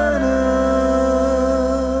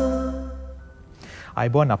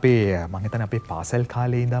 අයිබෝන් අපේ මම හිතන්නේ අපේ පාසල්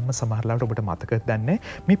කාලේ ඉඳන්ම සමහරලාට ඔබට මතකද දන්නේ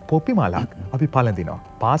මේ පොපි මලක් අපි පළඳිනවා.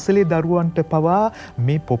 පාසලේ දරුවන්ට පවා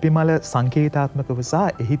මේ පොපි මල සංකේතාත්මකව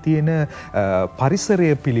සහ එහි තියෙන පරිසරය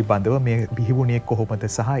පිළිබඳව මේ බිහිවුණේ කොහොමද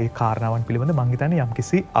සහ ඒ කාරණාවන් පිළිබඳව මම හිතන්නේ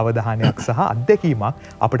යම්කිසි අවධානයක් සහ අත්දැකීමක්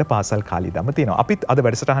අපිට පාසල් කාලේ ඉඳන්ම තියෙනවා. අපිත් අද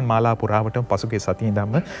වැඩසටහන් මාලා පුරාවටම පසුගිය සතියේ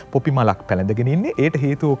ඉඳන්ම පොපි මලක් පැළඳගෙන ඉන්නේ. ඒට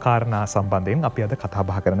හේතුව කාරණා සම්බන්ධයෙන් අපි අද කතා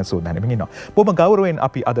බහ කරන සූදානම්ින් ඉන්නවා. බොහොම ගෞරවයෙන්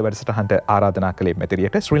අපි අද වැඩසටහනට ආරාධනා කළේ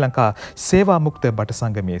මෙතරියට ශ්‍රී ලංකා සේවා මුක්ත බට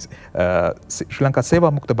සංගමයේ ශ්‍රී ලංකා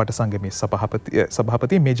සේවා මුක්ත බට සංගමයේ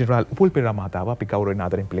සභාපති මේ ජෙනරාල් උපුල් පෙරේරා මහතාව අපි ගෞරවයෙන්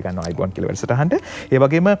ආදරෙන් පිළිගන්නවා අයිබෝන් කියලා වැඩසටහනට. ඒ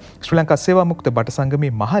වගේම ශ්‍රී ලංකා සේවා මුක්ත බට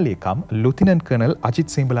සංගමයේ මහලේකම් ලුතිනන්ට් කර්නල්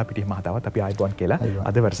අජිත් සිංබලා පිටිය මහතාවත් අපි අයිබෝන් කියලා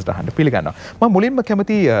අද වැඩසටහනට පිළිගන්නවා. මම මුලින්ම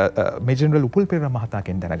කැමති මේ ජෙනරල් උපුල් පෙරේරා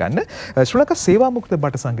මහතාගෙන් දැනගන්න ශ්‍රී ලංකා සේවා මුක්ත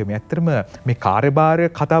බට සංගමයේ ඇත්තටම මේ කාර්යභාරය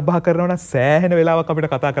කතා බහ කරනවා නම් සෑහෙන වෙලාවක් අපිට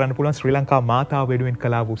කතා කරන්න පුළුවන් ශ්‍රී ලංකා මාතාව වෙනුවෙන්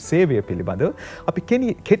කළා වූ සේවය පිළිබඳව අපි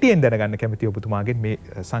කෙටියෙන් දැනගන්න කැමති ඔබතුමාගෙන් මේ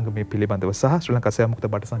සංගමය පිළිබඳව සහ ශ්‍රී ලංකා සේවා මුක්ත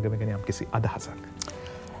බට සංගමය ගැන යම්කිසි අදහසක්.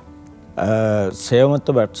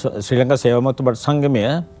 ශ්‍රී ලංකා සේවා මුක්ත බට සංගමය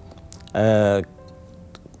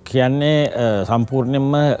කියන්නේ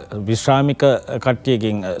සම්පූර්ණයෙන්ම විශ්‍රාමික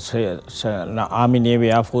කට්ටියකින් ආමි නේවි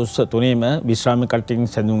එයාර් ෆෝස් තුනේම විශ්‍රාමික කට්ටියකින්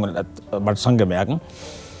සැඳුම් බට සංගමයක්.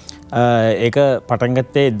 ඒක පටන්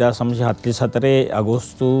ගත්තේ 1944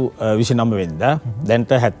 අගෝස්තු 29 වෙනිදා.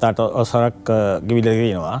 දැන්ට 78 වසරක් ගෙවිලා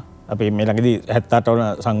තියෙනවා. අපි මේ ළඟදී 78 වන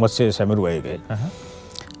සංවත්සරය සැමරුවා ඒක.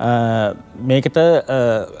 මේකට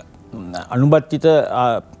අනුබද්ධිත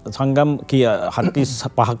සංගම්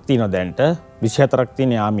 45ක් තියෙනවා දැන්ට. 24ක්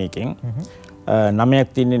තියෙන ආමි එකෙන්, 9ක්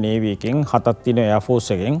තියෙන නේවි එකෙන්, 7ක් තියෙන එයාර්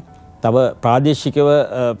ෆෝස් එකෙන්, තව ප්‍රාදේශිකව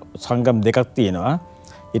සංගම් 2ක් තියෙනවා.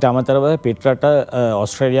 ඊට අමතරව පිටරට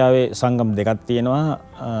ඕස්ට්‍රේලියාවේ සංගම් 2ක් තියෙනවා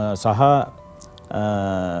සහ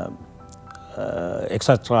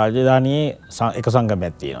එක්සත් රාජධානියේ එක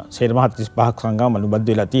සංගමයක් තියෙනවා. සේරම 45ක් සංගම් අනුබද්ධ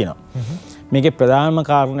වෙලා තියෙනවා. මේකේ ප්‍රධානම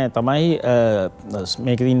කාරණය තමයි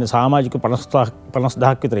මේකේ ඉන්න සමාජික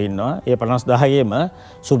 50000ක් විතර ඉන්නවා. ඒ 50000ේම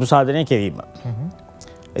සුබසාධනය කිරීම.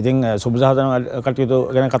 ඉතින් සුබසාධන කටයුතු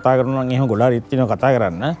ගැන කතා කරනවා නම් එහෙම ගොඩාක් ඉතිනවා කතා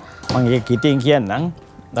කරන්න. මම ඒක කිටියෙන් කියන්නම්.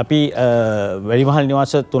 අපි වැඩිමහල්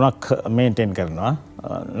නිවාස 3ක් මේන්ටේන් කරනවා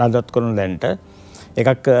නඩත් කරන දැන්ට.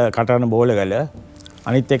 එකක් කටරණ බෝලගල,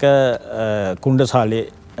 අනිත් එක කුණ්ඩසාලේ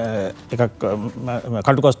එකක්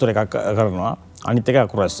කටුකස්තුර එකක් කරනවා, අනිත් එක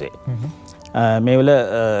අකුරස්සේ. මේ වල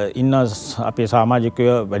ඉන්න අපේ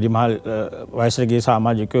සමාජිකයෝ වැඩිමහල් වයසට ගිය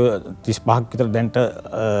සමාජිකයෝ 35ක් විතර දැන්ට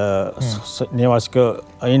නිවාසිකයෝ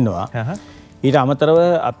ඉන්නවා. ඊට අමතරව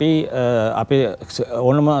අපි අපේ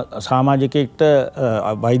ඕනම සමාජිකයෙක්ට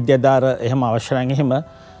වෛද්‍ය ආධාර එහෙම අවශ්‍ය නම් එහෙම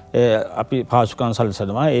අපි පාසුකම්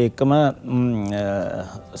සැලසෙනවා. ඒකම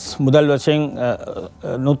මුදල් වශයෙන්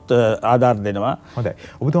නුත් ආධාර දෙනවා. හොඳයි.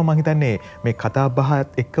 ඔබතුමා මම හිතන්නේ මේ කතා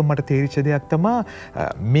බහත් එක්ක මට තේරිච්ච දෙයක් තමයි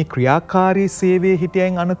මේ ක්‍රියාකාරී සේවයේ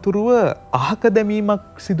හිටියන් අනතුරුව අහක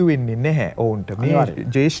දැමීමක් සිදු වෙන්නේ නැහැ ඔවුන්ට. මේ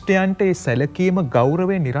ජ්‍යෙෂ්ඨයන්ට ඒ සැලකීම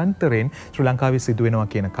ගෞරවය නිරන්තරයෙන් ශ්‍රී ලංකාවේ සිදු වෙනවා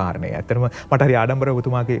කියන කාරණය. ඇත්තටම මට හරි ආඩම්බර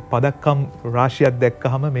ඔබතුමාගේ පදක්කම් රාශියක්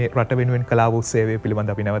දැක්කහම මේ රට වෙනුවෙන් කළා වූ සේවය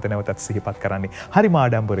පිළිබඳ අපි නැවත නැවතත් සිහිපත් කරන්නේ. හරිම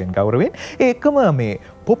ආඩම්බරෙන් ගෞරවයෙන්. ඒකම මේ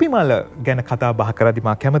පොපි මල ගැන කතා බහ කරද්දී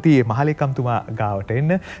මා කැමති මහලේකම්තුමා ගාවට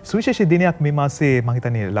එන්න. සුවිශේෂී දිනයක් මේ මාසේ මම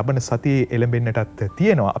හිතන්නේ ලබන සතියේ එළඹෙන්නටත්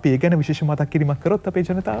තියෙනවා. අපි ඒ ගැන විශේෂ මතක් කිරීමක් කරොත් අපේ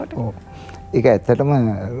ජනතාවට. ඔව්. ඒක ඇත්තටම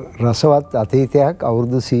රසවත් අතීතයක්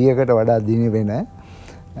අවුරුදු 100කට වඩා දින වෙන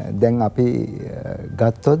දැන් අපි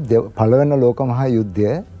ගත්තොත් පළවෙනි ලෝක මහා යුද්ධය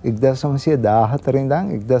 1914 ඉඳන්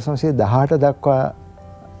 1918 දක්වා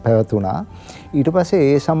පැවතුණා. ඊට පස්සේ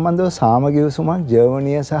ඒ සම්බන්ධව සාමගිවිසුමක්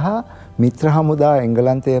ජර්මනිය සහ මිත්‍ර හමුදා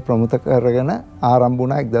එංගලන්තය ප්‍රමුඛ කරගෙන ආරම්භ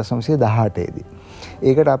වුණා 1918 දී.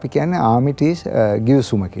 ඒකට අපි කියන්නේ ආමිටිස්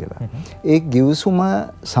ගිවිසුම කියලා. ඒ ගිවිසුම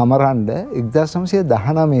සමරන්න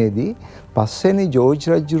 1919 දී පස්වෙනි ජෝර්ජ්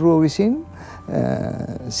රජුරුව විසින්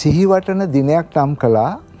සිහිවටන දිනයක් නම්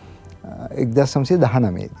කළා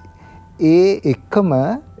 1919 දී. ඒ එක්කම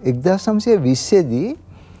 1920 දී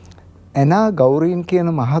ඇනා ගෞරීන් කියන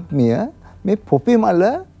මහත්මිය මේ පොපි මල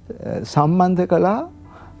සම්බන්ධ කළා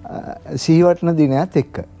සිහිවටන දිනයත්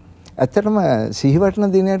එක්ක. ඇත්තටම සිහිවටන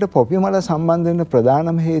දිනයට පොපි මල සම්බන්ධ වෙන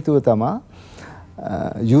ප්‍රධානම හේතුව තමයි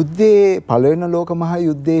යුද්ධයේ පළවෙනි ලෝක මහා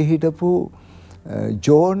යුද්ධයේ හිටපු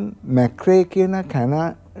ජෝන් මැක්රේ කියන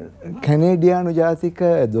කැනේඩියානු ජාතික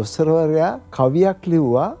දොස්තරවරයා කවියක්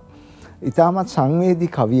ලිව්වා. ඉතාමත්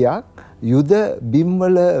සංවේදී කවියක්. යුද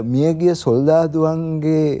බිම්වල මියගිය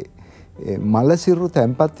සොල්දාදුවන්ගේ මලසිරු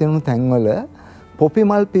තැන්පත් වෙනු තැන්වල පොපි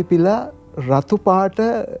මල් පිපිලා රතු පාට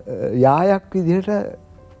යායක් විදිහට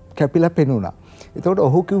කැපිලා පෙනුණා. එතකොට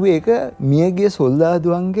ඔහු කිව්වේ ඒක මියගිය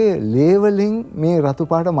සොල්දාදුවන්ගේ ලේවලින් මේ රතු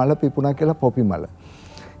පාට මල පිපුණා කියලා පොපි මල.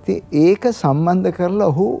 ඉතින් ඒක සම්බන්ධ කරලා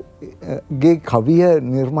ඔහුගේ කවිය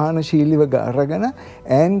නිර්මාණශීලීව අරගෙන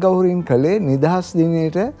ඈන් ගෞරින් කලේ නිදහස්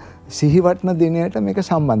දිනේට සිහිවටන දිනයට මේක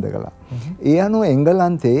සම්බන්ධ කළා. ඒ අනුව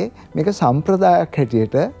එංගලන්තයේ මේක සම්ප්‍රදායක්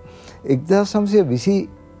හැටියට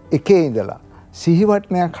 1921 ඉඳලා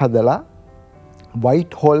සිහිවටනයක් හදලා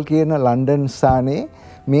වයිට් හෝල් කියන ලන්ඩන් ස්ථානයේ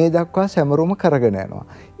මේ දක්වා සැමරුම කරගෙන යනවා.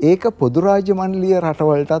 ඒක පොදු රාජ්‍ය මණ්ඩලීය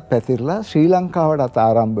රටවලටත් පැතිරලා ශ්‍රී ලංකාවටත්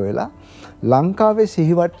ආරම්භ වෙලා ලංකාවේ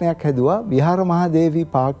සිහිවටනයක් හැදුවා විහාර මහදේවී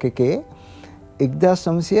පාක් එකේ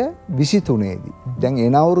 1923 දී. දැන්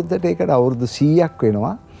එන අවුරුද්දට ඒකට අවුරුදු 100ක්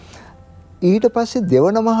වෙනවා. ඊට පස්සේ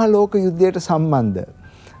දෙවන මහා ලෝක යුද්ධයට සම්බන්ධ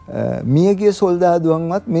මියගිය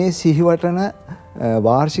සොල්දාදුවන්වත් මේ සිහිවටන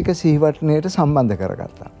වාර්ෂික සිහිවටනයට සම්බන්ධ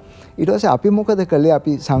කරගත්තා. ඊට පස්සේ අපි මොකද කළේ?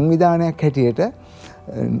 අපි සංවිධානයක් හැටියට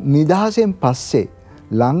නිදහසෙන් පස්සේ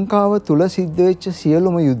ලංකාව තුල සිද්ධ වෙච්ච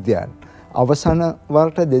සියලුම යුද්ධයන් අවසන්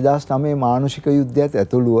වරට 2009 මානුෂික යුද්ධයත්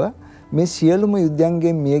ඇතුළුව මේ සියලුම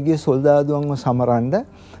යුද්ධයන්ගෙන් මියගිය සොල්දාදුවන්ව සමරන්න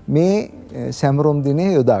මේ සැමරුම් දිනය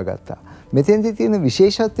යොදාගත්තා. මෙතෙන්දී තියෙන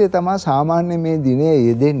විශේෂත්වය තමයි සාමාන්‍ය මේ දිනය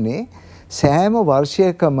යෙදෙන්නේ සෑම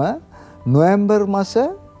වර්ෂයකම නොවැම්බර් මාස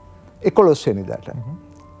 11 වෙනිදාට.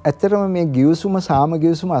 ඇත්තටම මේ ගිවිසුම සාම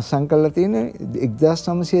ගිවිසුම අත්සන් කරලා තියෙන්නේ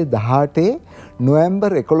 1918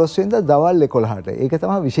 නොවැම්බර් 11 වෙනිදා දවල් 11ට. ඒක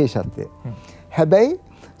තමයි විශේෂත්වය. හැබැයි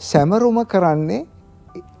සැමරුම කරන්නේ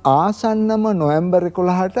ආසන්නම නොවැම්බර්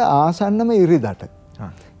 11ට ආසන්නම ඉරිදට.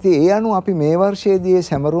 ඉතින් ඒ අනුව අපි මේ වර්ෂයේදී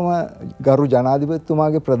සැමරුම ගරු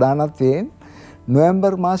ජනාධිපතිතුමාගේ ප්‍රධානත්වයෙන්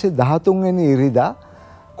නොවැම්බර් මාසේ 13 වෙනි ඉරිදා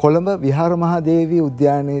කොළඹ විහාර මහදේවී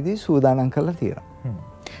උද්‍යානයේදී සූදානම් කරලා තියෙනවා.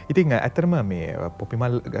 ඉතින් ඇත්තටම මේ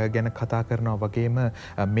පොපිමල් ගැන කතා කරනවා වගේම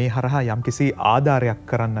මේ හරහා යම්කිසි ආධාරයක්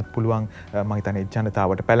කරන්නත් පුළුවන් මම හිතන්නේ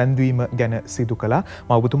ජනතාවට පැලැන්වීම ගැන සිදු කළා.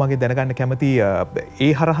 මම ඔබතුමාගෙන් දැනගන්න කැමතියි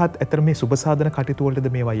ඒ හරහාත් ඇත්තට මේ සුබ සාධන කටයුතු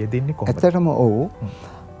වලද මේවා යෙදෙන්නේ කොහොමද? ඇත්තටම ඔව්.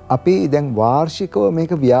 අපි දැන් වාර්ෂිකව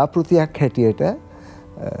මේක ව්‍යාපෘතියක් හැටියට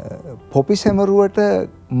පොපි සැමරුවට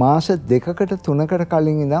මාස 2කට 3කට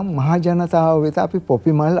කලින් ඉඳන් මහ ජනතාව වෙත අපි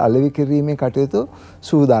පොපි මල් අලෙවි කිරීමේ කටයුතු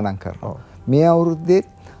සූදානම් කරනවා. මේ අවුරුද්දේ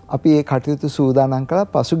අපි ඒ කටයුතු සූදානම්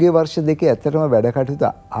කළා. පසුගිය වර්ෂ දෙකේ ඇත්තටම වැඩ කටයුතු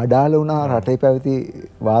අඩාල වුණා රටේ පැවති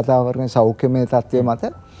වාතාවරණ සෞඛ්‍යමය තත්ත්වය මත.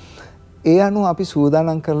 ඒ අනුව අපි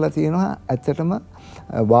සූදානම් කරලා තියෙනවා ඇත්තටම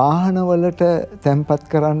වාහනවලට තැන්පත්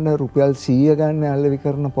කරන්න රුපියල් 100 ගන්න අලෙවි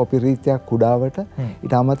කරන පොපි රීතියක් කුඩාවට.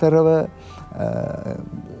 ඊට අමතරව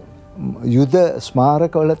යුද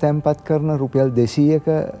ස්මාරකවල තැන්පත් කරන රුපියල් 200ක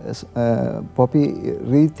පොපි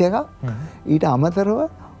රීතියක. ඊට අමතරව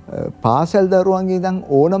පාසල් දරුවන්ගේ ඉඳන්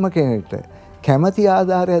ඕනම කෙනෙක්ට කැමැති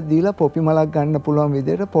ආධාරයක් දීලා පොපි මලක් ගන්න පුළුවන්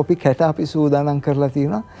විදිහට පොපි කැට අපි සූදානම් කරලා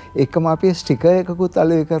තියෙනවා. එකම අපි ස්ටිකර් එකකුත්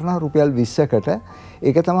අලෙවි කරනවා රුපියල් 20කට.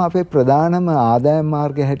 ඒක තමයි අපේ ප්‍රධානම ආදායම්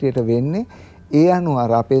මාර්ගය හැටියට වෙන්නේ. ඒ අනුව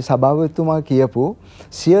අපේ සභාපතිතුමා කියපු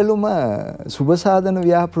සියලුම සුබසාධන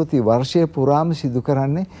ව්‍යාපෘති වර්ෂය පුරාම සිදු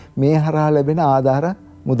කරන්නේ මේ හරහා ලැබෙන ආධාර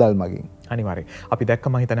මුදල් මගින්. අනිවාර්යයෙන්. අපි දැක්ක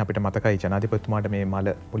මම හිතන්නේ අපිට මතකයි ජනාධිපතිතුමාට මේ මල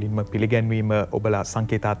මුලින්ම පිළිගැන්වීම ඔබලා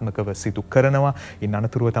සංකේතාත්මකව සිදු කරනවා. ඉන්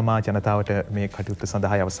අනතුරුව තමයි ජනතාවට මේ කටයුත්ත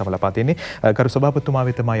සඳහා අවස්ථාව ලබා දෙන්නේ. ගරු සභාපතිතුමා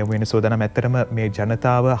වෙත මම යොමු වෙන සෝදානම් ඇත්තටම මේ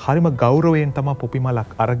ජනතාව හරිම ගෞරවයෙන් තමයි පොපි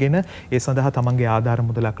මලක් අරගෙන ඒ සඳහා තමන්ගේ ආධාර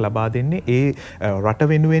මුදලක් ලබා දෙන්නේ. ඒ රට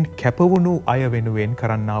වෙනුවෙන් කැපවුණු අය වෙනුවෙන්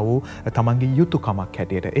කරන්නා වූ තමන්ගේ යුතුයකමක්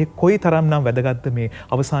හැටියට. ඒ කොයිතරම්නම් වැදගත්ද මේ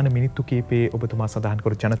අවසාන මිනිත්තු කිහිපේ ඔබතුමා සඳහන්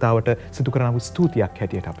කරු ජනතාවට සිදු කරන වූ ස්තුතියක්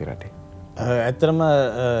හැටියට අපේ රටේ. ඇත්තරම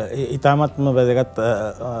ඉතාමත්ම වැදගත්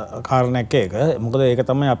කාරණයක් ඒක. මොකද ඒක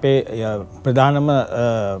තමයි අපේ ප්‍රධානම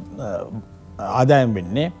ආදායම්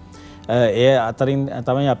වෙන්නේ. ඒ අතරින්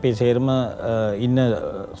තමයි අපේ සේරම ඉන්න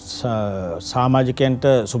සමාජිකයන්ට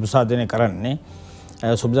සුබසාධනය කරන්නේ.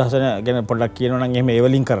 සුබසාධන ගැන පොඩ්ඩක් කියනවා නම් එහෙම ඒ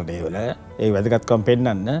වලින් කරන්නේ ඒ වල ඒ වැදගත්කම්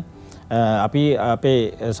පෙන්නන්න අපි අපේ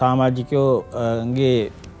සමාජිකයෝගේ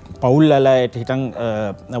පවුල් වලට හිටන්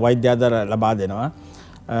වෛද්‍ය ආධාර ලබා දෙනවා.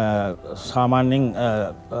 සාමාන්‍යයෙන්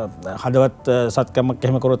හදවත් සත්කමක්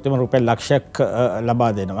එහෙම කරොත් එම රුපියල් ලක්ෂයක්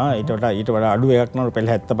ලබා දෙනවා. ඊට වඩා අඩු එකක් නම් රුපියල්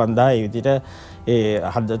 75000 ඒ විදිහට ඒ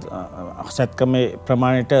සත්කමේ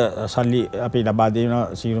ප්‍රමාණයට සල්ලි අපි ලබා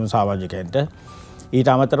දෙනවා සියලුම සමාජිකයන්ට. ඊට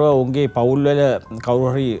අමතරව ඔවුන්ගේ පවුල් වල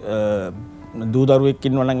කවුරු හරි දූ දරුවෙක්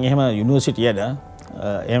ඉන්නවා නම් එහෙම යුනිවර්සිටියද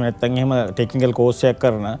එහෙම නැත්නම් එහෙම ටෙක්නිකල් කෝස් එකක්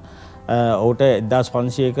කරන ඔහුට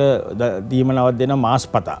 1500ක දීමනාවක් දෙන මාස්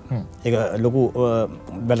පතා. ඒක ලොකු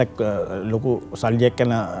වැඩක් ලොකු සල්ලියක්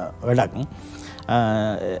යන වැඩක්.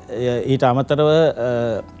 ඊට අමතරව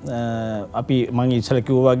අපි මම ඉස්සෙල්ලා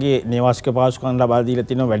කිව්වා වගේ නේවාසික පාසුකම් ලබා දීලා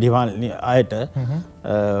තියෙන වැඩිමහල් අයට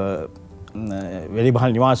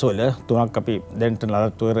වැඩිමහල් නිවාසවල 3ක් අපි දැන්ට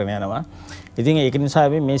නඩත්තු කරගෙන යනවා. ඉතින් ඒක නිසා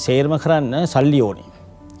අපි මේ සේරම කරන්න සල්ලි ඕනේ.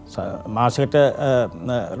 මාසෙකට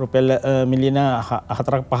රුපියල් මිලියන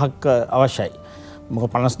 4-5ක් අවශ්‍යයි.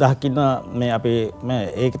 මොකද 50000ක් ඉන්න මේ අපේ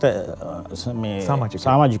ඒකට මේ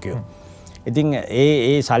සමාජිකයෝ. ඉතින්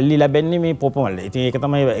ඒ සල්ලි ලැබෙන්නේ මේ පොපමල්ල. ඉතින් ඒක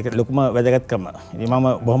තමයි ලොකුම වැදගත්කම. ඉතින් මම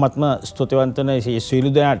බොහොමත්ම ස්තුතිවන්ත වෙන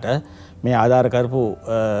සියලු දෙනාට මේ ආධාර කරපු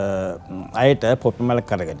අයට පොපි මලක්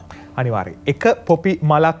කරගෙන. අනිවාර්යයෙන්. එක පොපි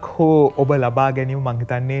මලක් හෝ ඔබ ලබා ගැනීම මං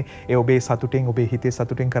හිතන්නේ ඒ ඔබේ සතුටින් ඔබේ හිතේ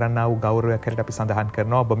සතුටින් කරන්නා වූ ගෞරවයක් හැටියට අපි සඳහන්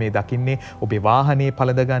කරනවා. ඔබ මේ දකින්නේ ඔබේ වාහනේ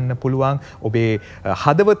පළඳ ගන්න පුළුවන්, ඔබේ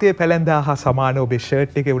හදවතේ පැලැන්දා හා සමාන ඔබේ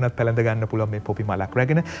ෂර්ට් එකේ වුණත් පැලඳ ගන්න පුළුවන් මේ පොපි මලක්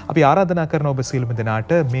රැගෙන අපි ආරාධනා කරනවා ඔබ සියලුම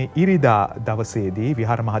දෙනාට මේ ඉරිදා දවසේදී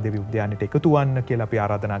විහාර මහදේවි උද්‍යානයට එකතු වන්න කියලා අපි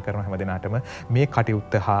ආරාධනා කරනවා හැම දිනාටම මේ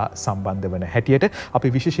කටයුත්ත හා සම්බන්ධ වන හැටියට.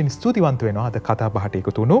 අපි විශේෂයෙන් ස්තුතිවන්ත වෙනවා අද කතා බහට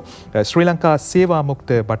එකතු වුණු ශ්‍රී ලංකා සේවා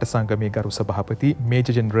මුක්ත බට සංගමේ ගරු සභාපති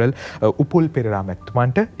මේජර් ජෙනරල් උපුල් පෙරේරා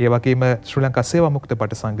මැතිතුමන්ට, ඒ වගේම ශ්‍රී ලංකා සේවා මුක්ත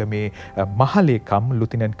බට සංගමේ මහලේකම්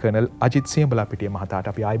ලුතිනන්ට් කර්නල් අජිත් සියඹලාපිටිය මහතාට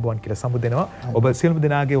අපි ආයුබෝවන් කියලා සම්බුදෙනවා. ඔබ සියලුම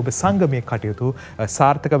දෙනාගේ ඔබ සංගමේ කටයුතු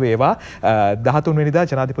සාර්ථක වේවා. 13 වෙනිදා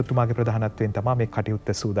ජනාධිපතිතුමාගේ ප්‍රධානත්වයෙන් තමයි මේ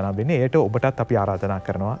කටයුත්ත සූදානම් වෙන්නේ. ඒට ඔබටත් අපි ආරාධනා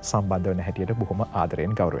කරනවා සම්බන්ධ වෙන හැටියට බොහොම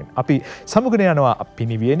ආදරයෙන් ගෞරවයෙන්. අපි සමුගෙන යනවා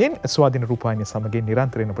පිනි වියනෙන් ස්වාධීන රූපවාහිනිය සමගින්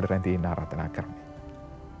නිරන්තරයෙන් ඔබට රැඳී ඉන්න ආරාධනා කරනවා.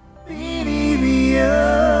 Pini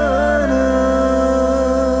Viyana.